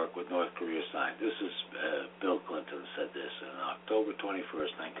framework with North Korea signed. This is Bill Clinton said this on October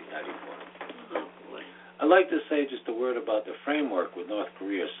 21st, 1994. I'd like to say just a word about the framework with North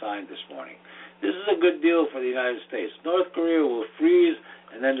Korea signed this morning. This is a good deal for the United States. North Korea will freeze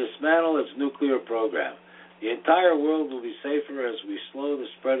and then dismantle its nuclear program. The entire world will be safer as we slow the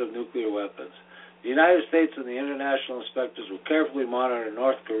spread of nuclear weapons. The United States and the international inspectors will carefully monitor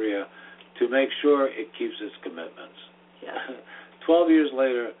North Korea to make sure it keeps its commitments. Yeah. 12 years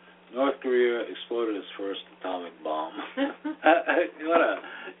later, North Korea exploded its first atomic bomb.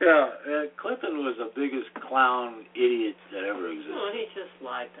 Clinton was the biggest clown idiot that ever existed. Well, he just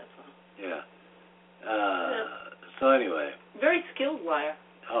lied, that's all. Yeah. So anyway. Very skilled liar.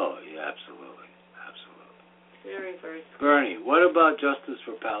 Oh, yeah, absolutely. Very, very skilled. Bernie, what about justice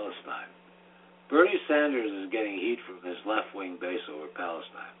for Palestine? Bernie Sanders is getting heat from his left-wing base over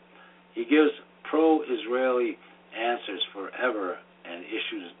Palestine. He gives pro-Israeli answers forever and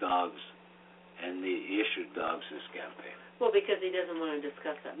issued dogs this campaign. Well, because he doesn't want to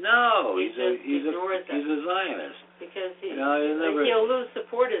discuss that. No, he's a Zionist. Because he'll lose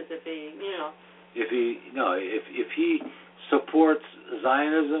supporters if he. If he supports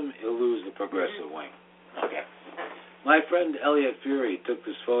Zionism, he'll lose the progressive wing. Okay. My friend Elliot Fury took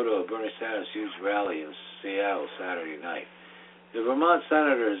this photo of Bernie Sanders' huge rally in Seattle Saturday night. The Vermont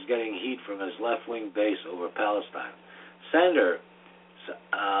senator is getting heat from his left-wing base over Palestine. Sanders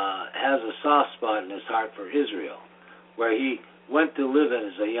has a soft spot in his heart for Israel, where he went to live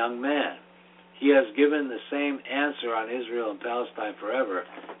as a young man. He has given the same answer on Israel and Palestine forever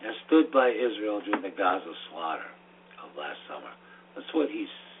and stood by Israel during the Gaza slaughter of last summer. That's what he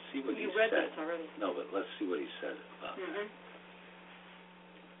said. You read this already. No, but let's see what he said about that.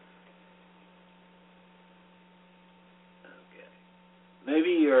 Okay.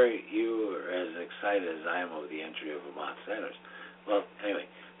 Maybe you're as excited as I am over the entry of Vermont Sanders. Well, anyway,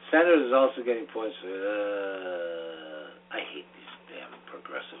 Sanders is also getting points. I hate these damn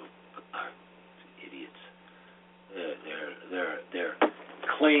progressive idiots. Their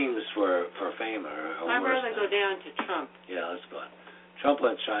claims for fame are I'd worse. rather go down to Trump. Yeah, let's go on. Trump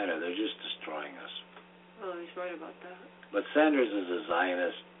and China, they're just destroying us. Oh, he's right about that. But Sanders is a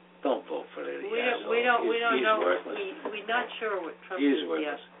Zionist. Don't vote for it. We don't know. Worthless. We're not sure what Trump He's is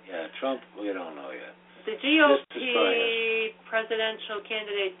worthless. yet. Yeah, Trump, we don't know yet. The GOP presidential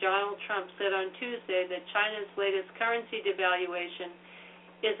candidate Donald Trump said on Tuesday that China's latest currency devaluation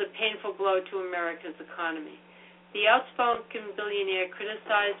is a painful blow to America's economy. The outspoken billionaire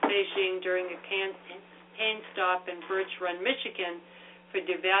criticized Beijing during a campaign stop in Birch Run, Michigan, for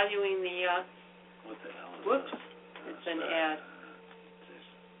devaluing the yuan. What the hell is Whoops, that? it's an ad.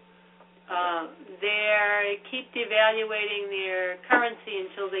 They keep devaluating their currency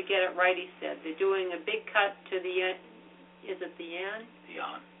until they get it right, he said. They're doing a big cut to the yen. Is it the yen?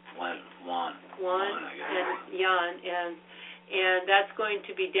 Yuan. Yuan and yuan, and that's going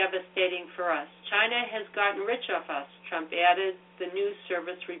to be devastating for us. China has gotten rich off us, Trump added, the news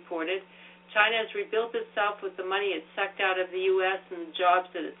service reported. China has rebuilt itself with the money it sucked out of the U.S. and the jobs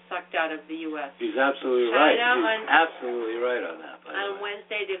that it sucked out of the U.S. He's absolutely right. He's absolutely right on that. On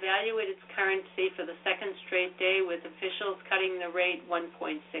Wednesday, devalued its currency for the second straight day, with officials cutting the rate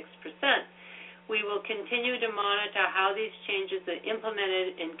 1.6%. We will continue to monitor how these changes are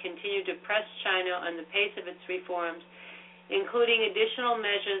implemented and continue to press China on the pace of its reforms, including additional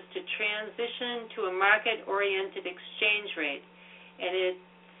measures to transition to a market-oriented exchange rate and its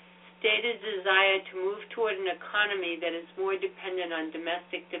stated desire to move toward an economy that is more dependent on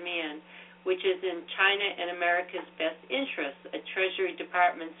domestic demand, which is in China and America's best interests, a Treasury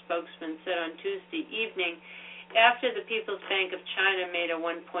Department spokesman said on Tuesday evening after the People's Bank of China made a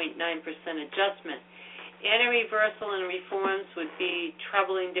 1.9% adjustment. Any reversal in reforms would be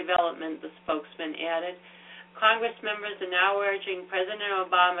troubling development, the spokesman added. Congress members are now urging President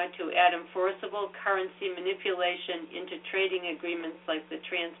Obama to add enforceable currency manipulation into trading agreements like the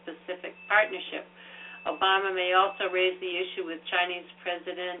Trans-Pacific Partnership. Obama may also raise the issue with Chinese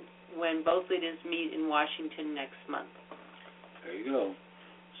President when both leaders meet in Washington next month. There you go.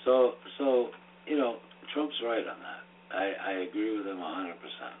 So Trump's right on that. I agree with him 100%.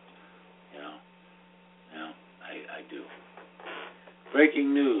 I do.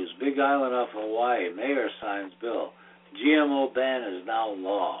 Breaking news, Big Island off Hawaii, mayor signs bill. GMO ban is now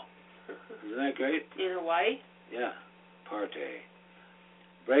law. Isn't that great? In Hawaii? Yeah, parte.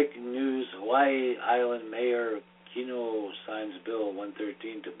 Breaking news, Hawaii Island Mayor Kino signs Bill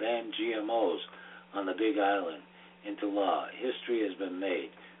 113 to ban GMOs on the Big Island into law. History has been made.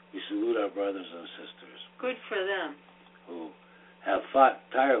 We salute our brothers and sisters. Good for them. Who have fought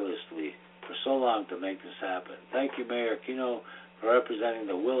tirelessly for so long to make this happen. Thank you, Mayor Kino, for representing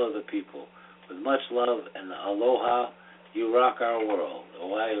the will of the people. With much love and aloha, you rock our world.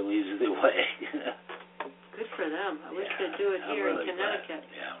 Hawaii leads the way. Good for them. I wish they'd do it here in Connecticut.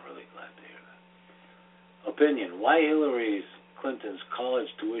 Yeah, I'm really glad to hear that. Opinion. Why Hillary Clinton's college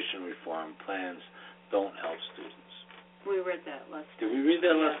tuition reform plans don't help students. We read that last night. Did we read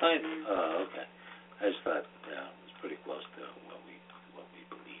that last night? Mm-hmm. Oh, okay. I just thought, it was pretty close to what we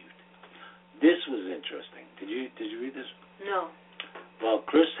believed. This was interesting. Did you read this? No. Well,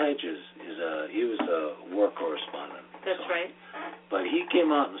 Chris Hedges he was a war correspondent. That's right. But he came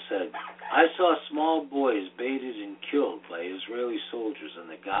out and said, I saw small boys baited and killed by Israeli soldiers in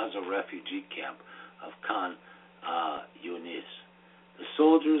the Gaza refugee camp of Khan Yunis. The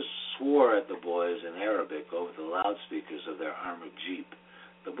soldiers swore at the boys in Arabic over the loudspeakers of their armored jeep.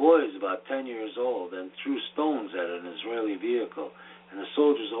 The boys, about 10 years old, then threw stones at an Israeli vehicle, and the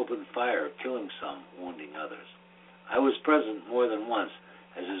soldiers opened fire, killing some, wounding others. I was present more than once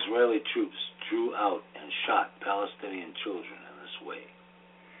as Israeli troops drew out and shot Palestinian children in this way.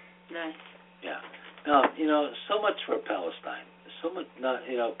 Nice. Yeah. Now, so much for Palestine. So much,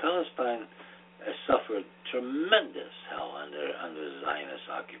 Palestine has suffered tremendous hell under Zionist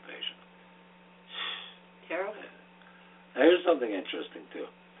occupation. Terrible. Now, here's something interesting, too.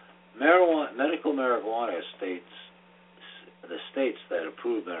 Medical marijuana states the states that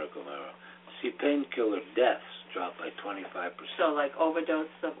approve medical marijuana. See, painkiller deaths dropped by 25%. So like overdose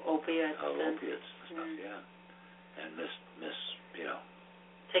of opiates. Of and opiates and stuff, yeah. And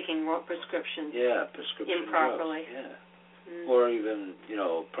taking prescriptions. Yeah, prescription improperly. drugs. Yeah. Or even,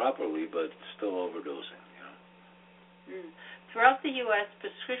 properly, but still overdosing, Throughout the U.S.,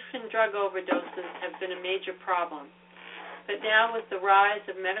 prescription drug overdoses have been a major problem. But now with the rise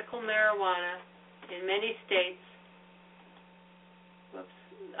of medical marijuana in many states,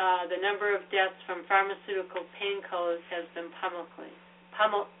 the number of deaths from pharmaceutical painkillers has been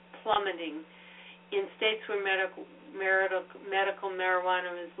plummeting. In states where medical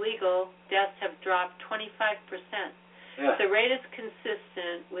marijuana is legal, deaths have dropped 25%. Yeah. The rate is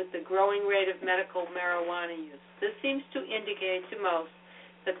consistent with the growing rate of medical marijuana use. This seems to indicate to most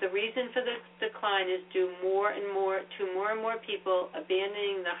that the reason for the decline is due more and more people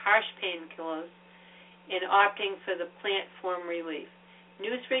abandoning the harsh painkillers and opting for the plant form relief.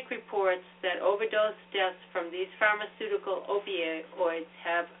 Newsweek reports that overdose deaths from these pharmaceutical opioids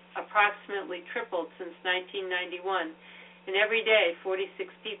have approximately tripled since 1991, and every day 46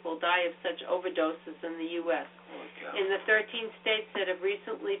 people die of such overdoses in the U.S. In the 13 states that have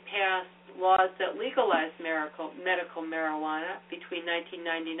recently passed laws that legalized medical marijuana between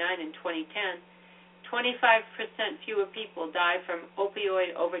 1999 and 2010, 25% fewer people die from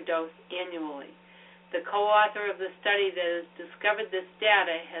opioid overdose annually. The co-author of the study that has discovered this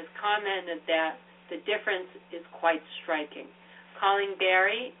data has commented that the difference is quite striking. Colleen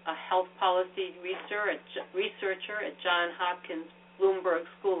Barry, a health policy researcher at Johns Hopkins Bloomberg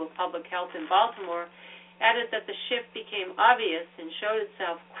School of Public Health in Baltimore, added that the shift became obvious and showed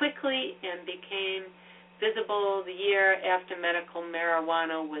itself quickly and became visible the year after medical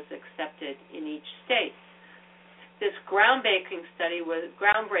marijuana was accepted in each state. This groundbreaking study was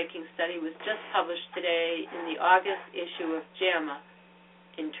just published today in the August issue of JAMA,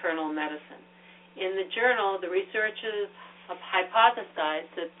 Internal Medicine. In the journal, the researchers have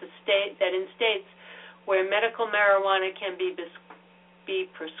hypothesized that in states where medical marijuana can be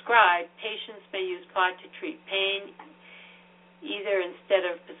prescribed, patients may use pot to treat pain, either instead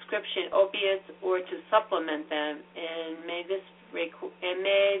of prescription opiates or to supplement them, and may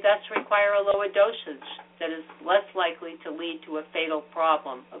thus require a lower dosage that is less likely to lead to a fatal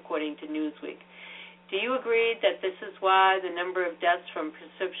problem, according to Newsweek. Do you agree that this is why the number of deaths from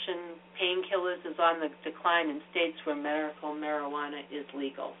prescription painkillers is on the decline in states where medical marijuana is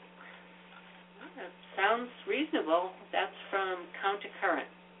legal? That sounds reasonable. That's from Countercurrent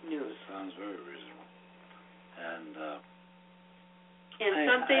News. Sounds very reasonable. And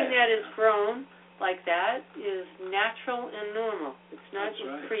something that is grown like that is natural and normal. It's not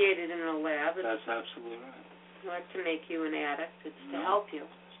created in a lab. That's absolutely right. It's not to make you an addict. It's to help you.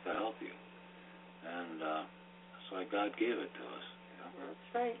 It's to help you. And that's why God gave it to us. That's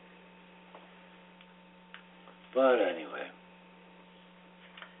right. But anyway.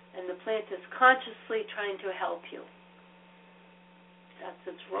 And the plant is consciously trying to help you. That's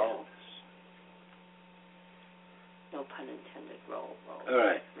its role. Yes. No pun intended. Role. All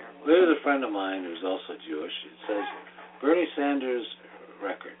right. There's a friend of mine who's also Jewish. It says, Bernie Sanders'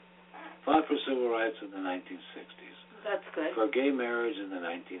 record. Fought for civil rights in the 1960s. That's good. For gay marriage in the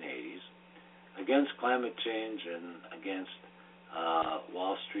 1980s. Against climate change and against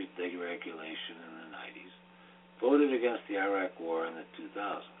Wall Street deregulation in the 90s. Voted against the Iraq War in the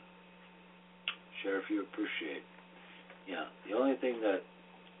 2000s. Sheriff, you appreciate. Yeah. The only thing that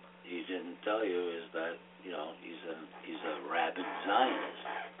he didn't tell you is that, he's a rabid Zionist.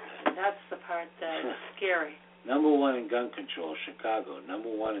 That's the part that's scary. Number one in gun control, Chicago. Number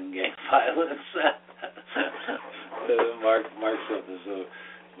one in gang violence. Mark something. So,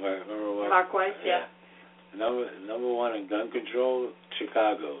 remember Mark Weiss, yeah. Number one in gun control,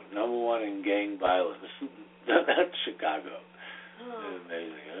 Chicago. Number one in gang violence. That's Chicago. Oh.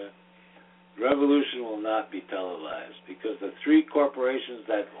 Amazing, huh? Revolution will not be televised because the three corporations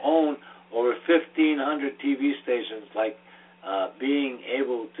that own over 1,500 TV stations, like being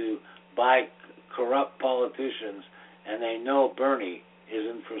able to buy corrupt politicians, and they know Bernie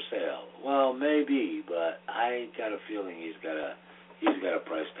isn't for sale. Well, maybe, but I got a feeling he's got a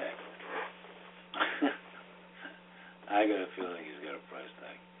price tag. I got a feeling he's got a price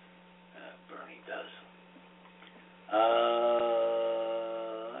tag. Bernie does. I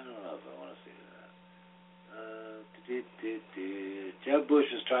don't know if I want to see that. Jeb Bush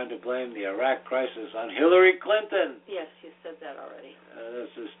is trying to blame the Iraq crisis on Hillary Clinton. Yes, you said that already.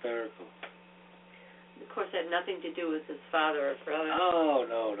 That's hysterical. Of course, it had nothing to do with his father or brother. Oh,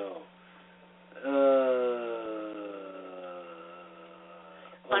 no.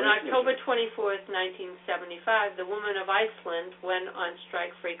 On October 24th, 1975, the women of Iceland went on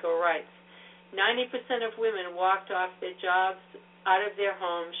strike for equal rights. 90% of women walked off their jobs, out of their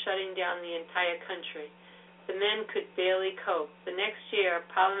homes, shutting down the entire country. The men could barely cope. The next year,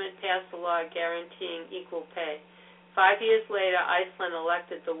 Parliament passed a law guaranteeing equal pay. 5 years later, Iceland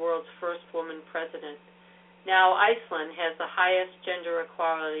elected the world's first woman president. Now Iceland has the highest gender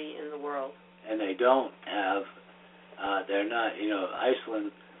equality in the world. And they don't have, they're not,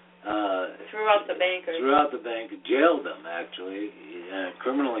 Iceland... throughout the bank, jailed them, actually,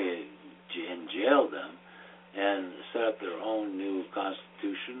 criminally jailed them, and set up their own new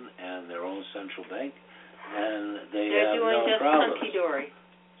constitution and their own central bank, and they're have doing no just problems. hunky-dory.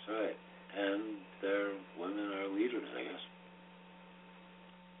 That's right. And their women are leaders, I guess.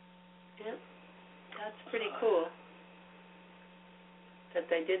 Yep. That's pretty cool that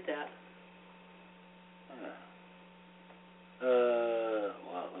they did that.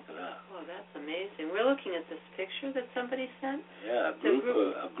 Wow, look at that. Oh, that's amazing. We're looking at this picture that somebody sent. Yeah, a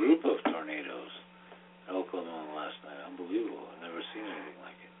group of tornadoes in Oklahoma last night. Unbelievable. I've never seen anything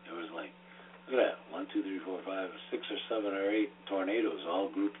like it. It was like, look at that, 1, 2, 3, 4, 5, 6 or 7 or 8 tornadoes all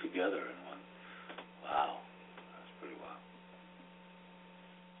grouped together in one. Wow, that's pretty wild.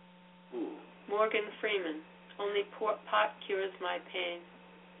 Ooh. Morgan Freeman. Only pot cures my pain.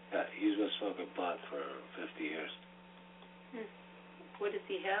 Yeah, he's been smoking pot for 50 years. What does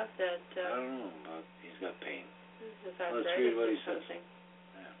he have? I don't know, but he's got pain. Let's read what he says.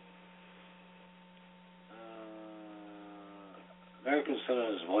 Yeah. American Son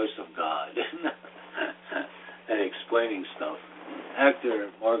is voice of God and explaining stuff. Actor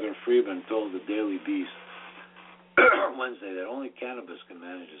Morgan Freeman told the Daily Beast Wednesday that only cannabis can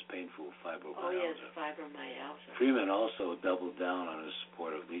manage his painful fibromyalgia. Oh, yes, fibromyalgia. Freeman also doubled down on his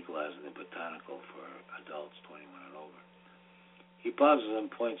support of legalizing the botanical for adults 21 and over. He pauses and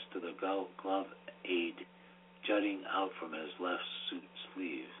points to the glove aid jutting out from his left suit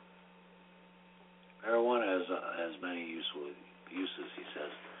sleeve. Marijuana has many uses, he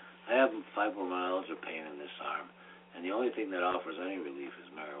says. I have fibromyalgia pain in this arm, and the only thing that offers any relief is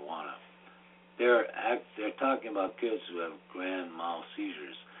marijuana. They're talking about kids who have grand mal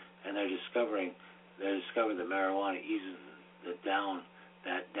seizures, and they discovered that marijuana eases that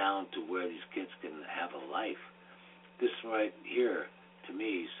down to where these kids can have a life. This right here, to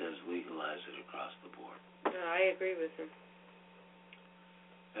me, says legalize it across the board. No, I agree with him.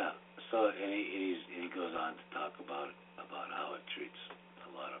 Yeah. So, and he goes on to talk about how it treats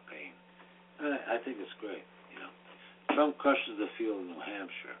a lot of pain. And I think it's great. Trump crushes the field in New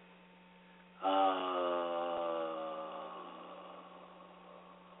Hampshire.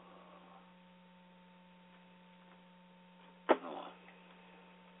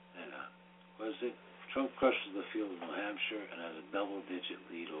 What is it? Trump crushes the field in New Hampshire and has a double-digit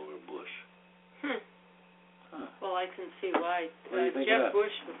lead over Bush. Well, I can see why. What do you think Jeb of that?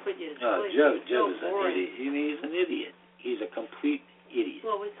 Bush would put you to sleep. Jeb so is boring. an idiot. He's an idiot. He's a complete idiot.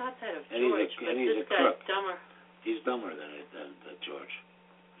 Well, we thought that of And George, but he's this a guy's crook. dumber. He's dumber than George.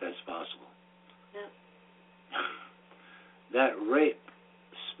 That's possible. Yeah. That rape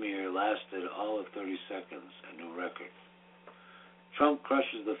smear lasted all of 30 seconds, a new record. Trump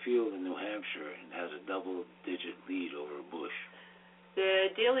crushes the field in New Hampshire and has a double-digit lead over Bush.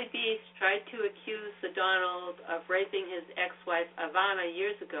 The Daily Beast tried to accuse the Donald of raping his ex-wife Ivana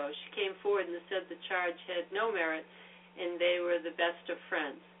years ago. She came forward and said the charge had no merit and they were the best of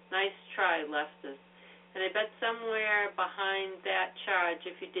friends. Nice try, leftist. And I bet somewhere behind that charge,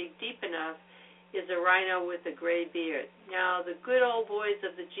 if you dig deep enough, is a rhino with a gray beard. Now, the good old boys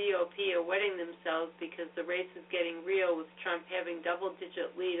of the GOP are wetting themselves because the race is getting real with Trump having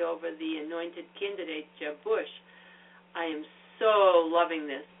double-digit lead over the anointed candidate, Jeb Bush. I am so loving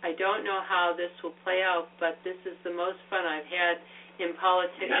this. I don't know how this will play out, but this is the most fun I've had in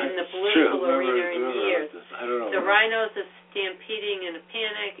politics, in the political arena in years. I don't know. The rhinos are stampeding in a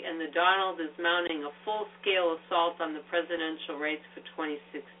panic, and the Donald is mounting a full-scale assault on the presidential race for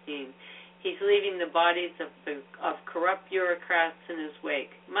 2016. He's leaving the bodies of corrupt bureaucrats in his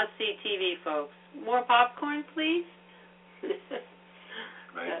wake. Must-see TV, folks. More popcorn, please?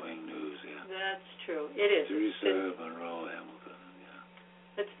 Right-wing news, yeah. That's true. It is. Teresa Monroe Hamilton,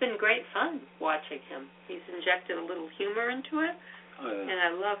 yeah. It's been great fun watching him. He's injected a little humor into it, Oh, yeah. and I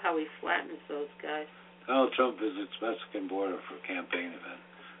love how he flattens those guys. Donald Trump visits Mexican border for campaign event.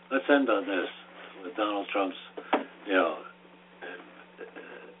 Let's end on this with Donald Trump's,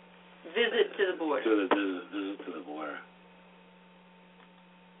 Visit to the border. Visit to the border. All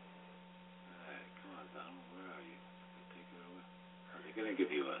right, come on, Donald, where are you? Take it away. They're going to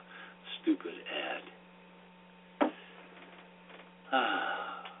give you a stupid ad.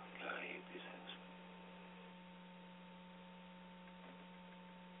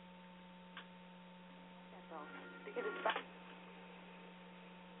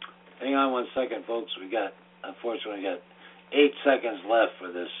 Hang on 1 second, folks. Unfortunately, we got 8 seconds left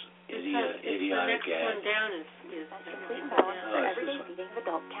for this idiotic The next ad. one down is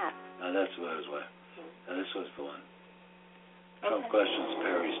No, that's what it was. No, this was the one. Trump questions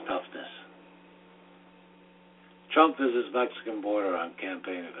Perry's toughness. Trump visits Mexican border on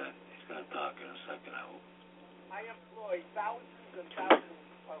campaign event. He's going to talk in a second, I hope. I employ thousands and thousands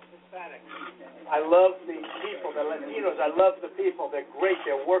of Hispanics. I love the people, the Latinos. I love the people. They're great.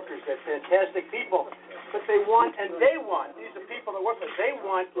 They're workers. They're fantastic people. But these are people that work for, they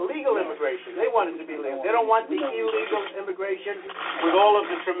want legal immigration. They want it to be legal. They don't want the illegal immigration with all of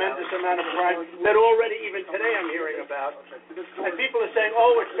the tremendous amount of crime that already, even today, I'm hearing about. And people are saying,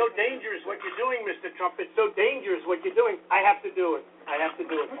 oh, it's so dangerous what you're doing, Mr. Trump. It's so dangerous what you're doing. I have to do it.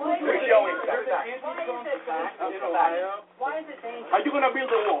 We're showing something. Why is it dangerous? Are you going to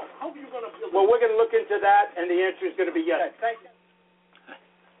build a wall? How are you going to build a wall? Well, we're going to look into that, and the answer is going to be yes. Thank you.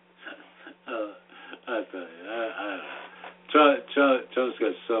 I tell you, Trump's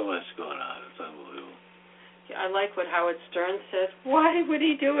got so much going on. It's unbelievable. I like what Howard Stern says. Why would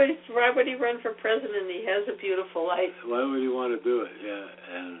he do it? Why would he run for president? He has a beautiful life. Why would he want to do it? Yeah,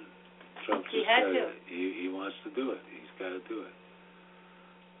 and Trump He just had said to. it. He wants to do it. He's got to do it.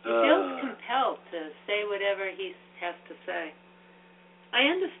 He feels compelled to say whatever he has to say. I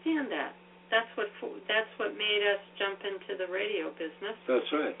understand that. That's what made us jump into the radio business.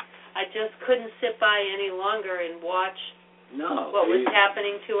 That's right. I just couldn't sit by any longer and watch what was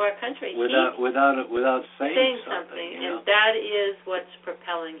happening to our country. Without saying something. You know? And that is what's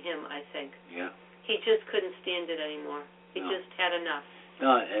propelling him, I think. Yeah. He just couldn't stand it anymore. He just had enough.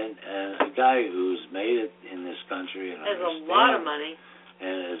 No, and a guy who's made it in this country and has a lot of money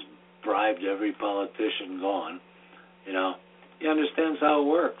and has bribed every politician gone, you know, he understands how it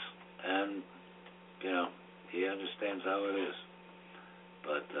works, and you know, he understands how it is.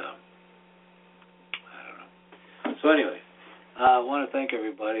 But I don't know. So anyway, I want to thank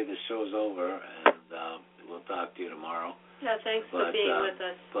everybody. The show's over, and we'll talk to you tomorrow. Yeah, thanks for being with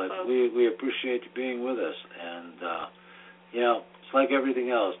us. But folks. we appreciate you being with us, and you know, it's like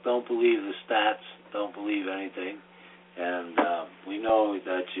everything else. Don't believe the stats. Don't believe anything. And we know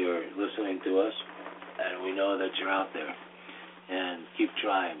that you're listening to us, and we know that you're out there. And keep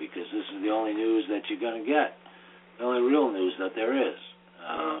trying, because this is the only news that you're going to get, the only real news that there is.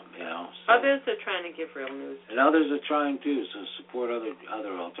 You know. So. Others are trying to give real news. And others are trying too, so support other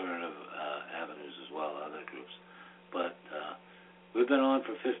alternative avenues as well, other groups. But we've been on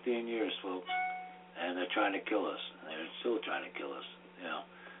for 15 years, folks, and they're trying to kill us. They're still trying to kill us, you know.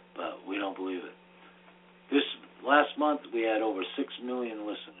 But we don't believe it. This last month we had over 6 million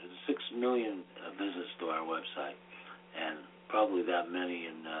listeners, 6 million visits to our website, and probably that many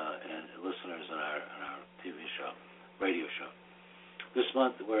in listeners in our TV show, radio show. This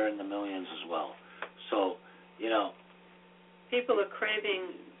month we're in the millions as well. So, you know, people are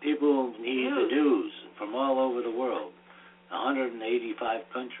craving. People need the news from all over the world. 185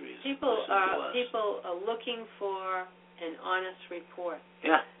 countries. People are looking for an honest report.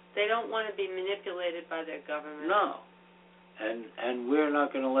 Yeah. They don't want to be manipulated by their government. No. And we're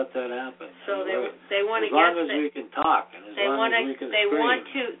not going to let that happen. So they want to get... As long as we can talk and as long as we can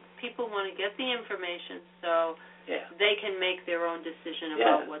scream. People want to get the information so they can make their own decision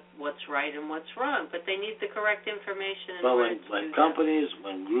about what's right and what's wrong. But they need the correct information. But when companies,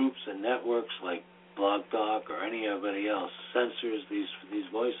 when groups and networks like Blog Talk or anybody else censors these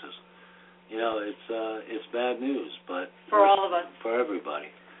voices, you know, it's bad news. But for all of us. For everybody.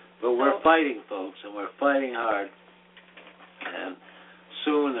 But we're fighting, folks, and we're fighting hard. And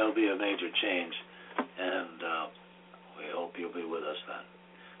soon there'll be a major change, and we hope you'll be with us then.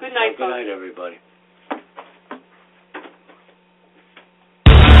 Good night, folks. Good night, everybody.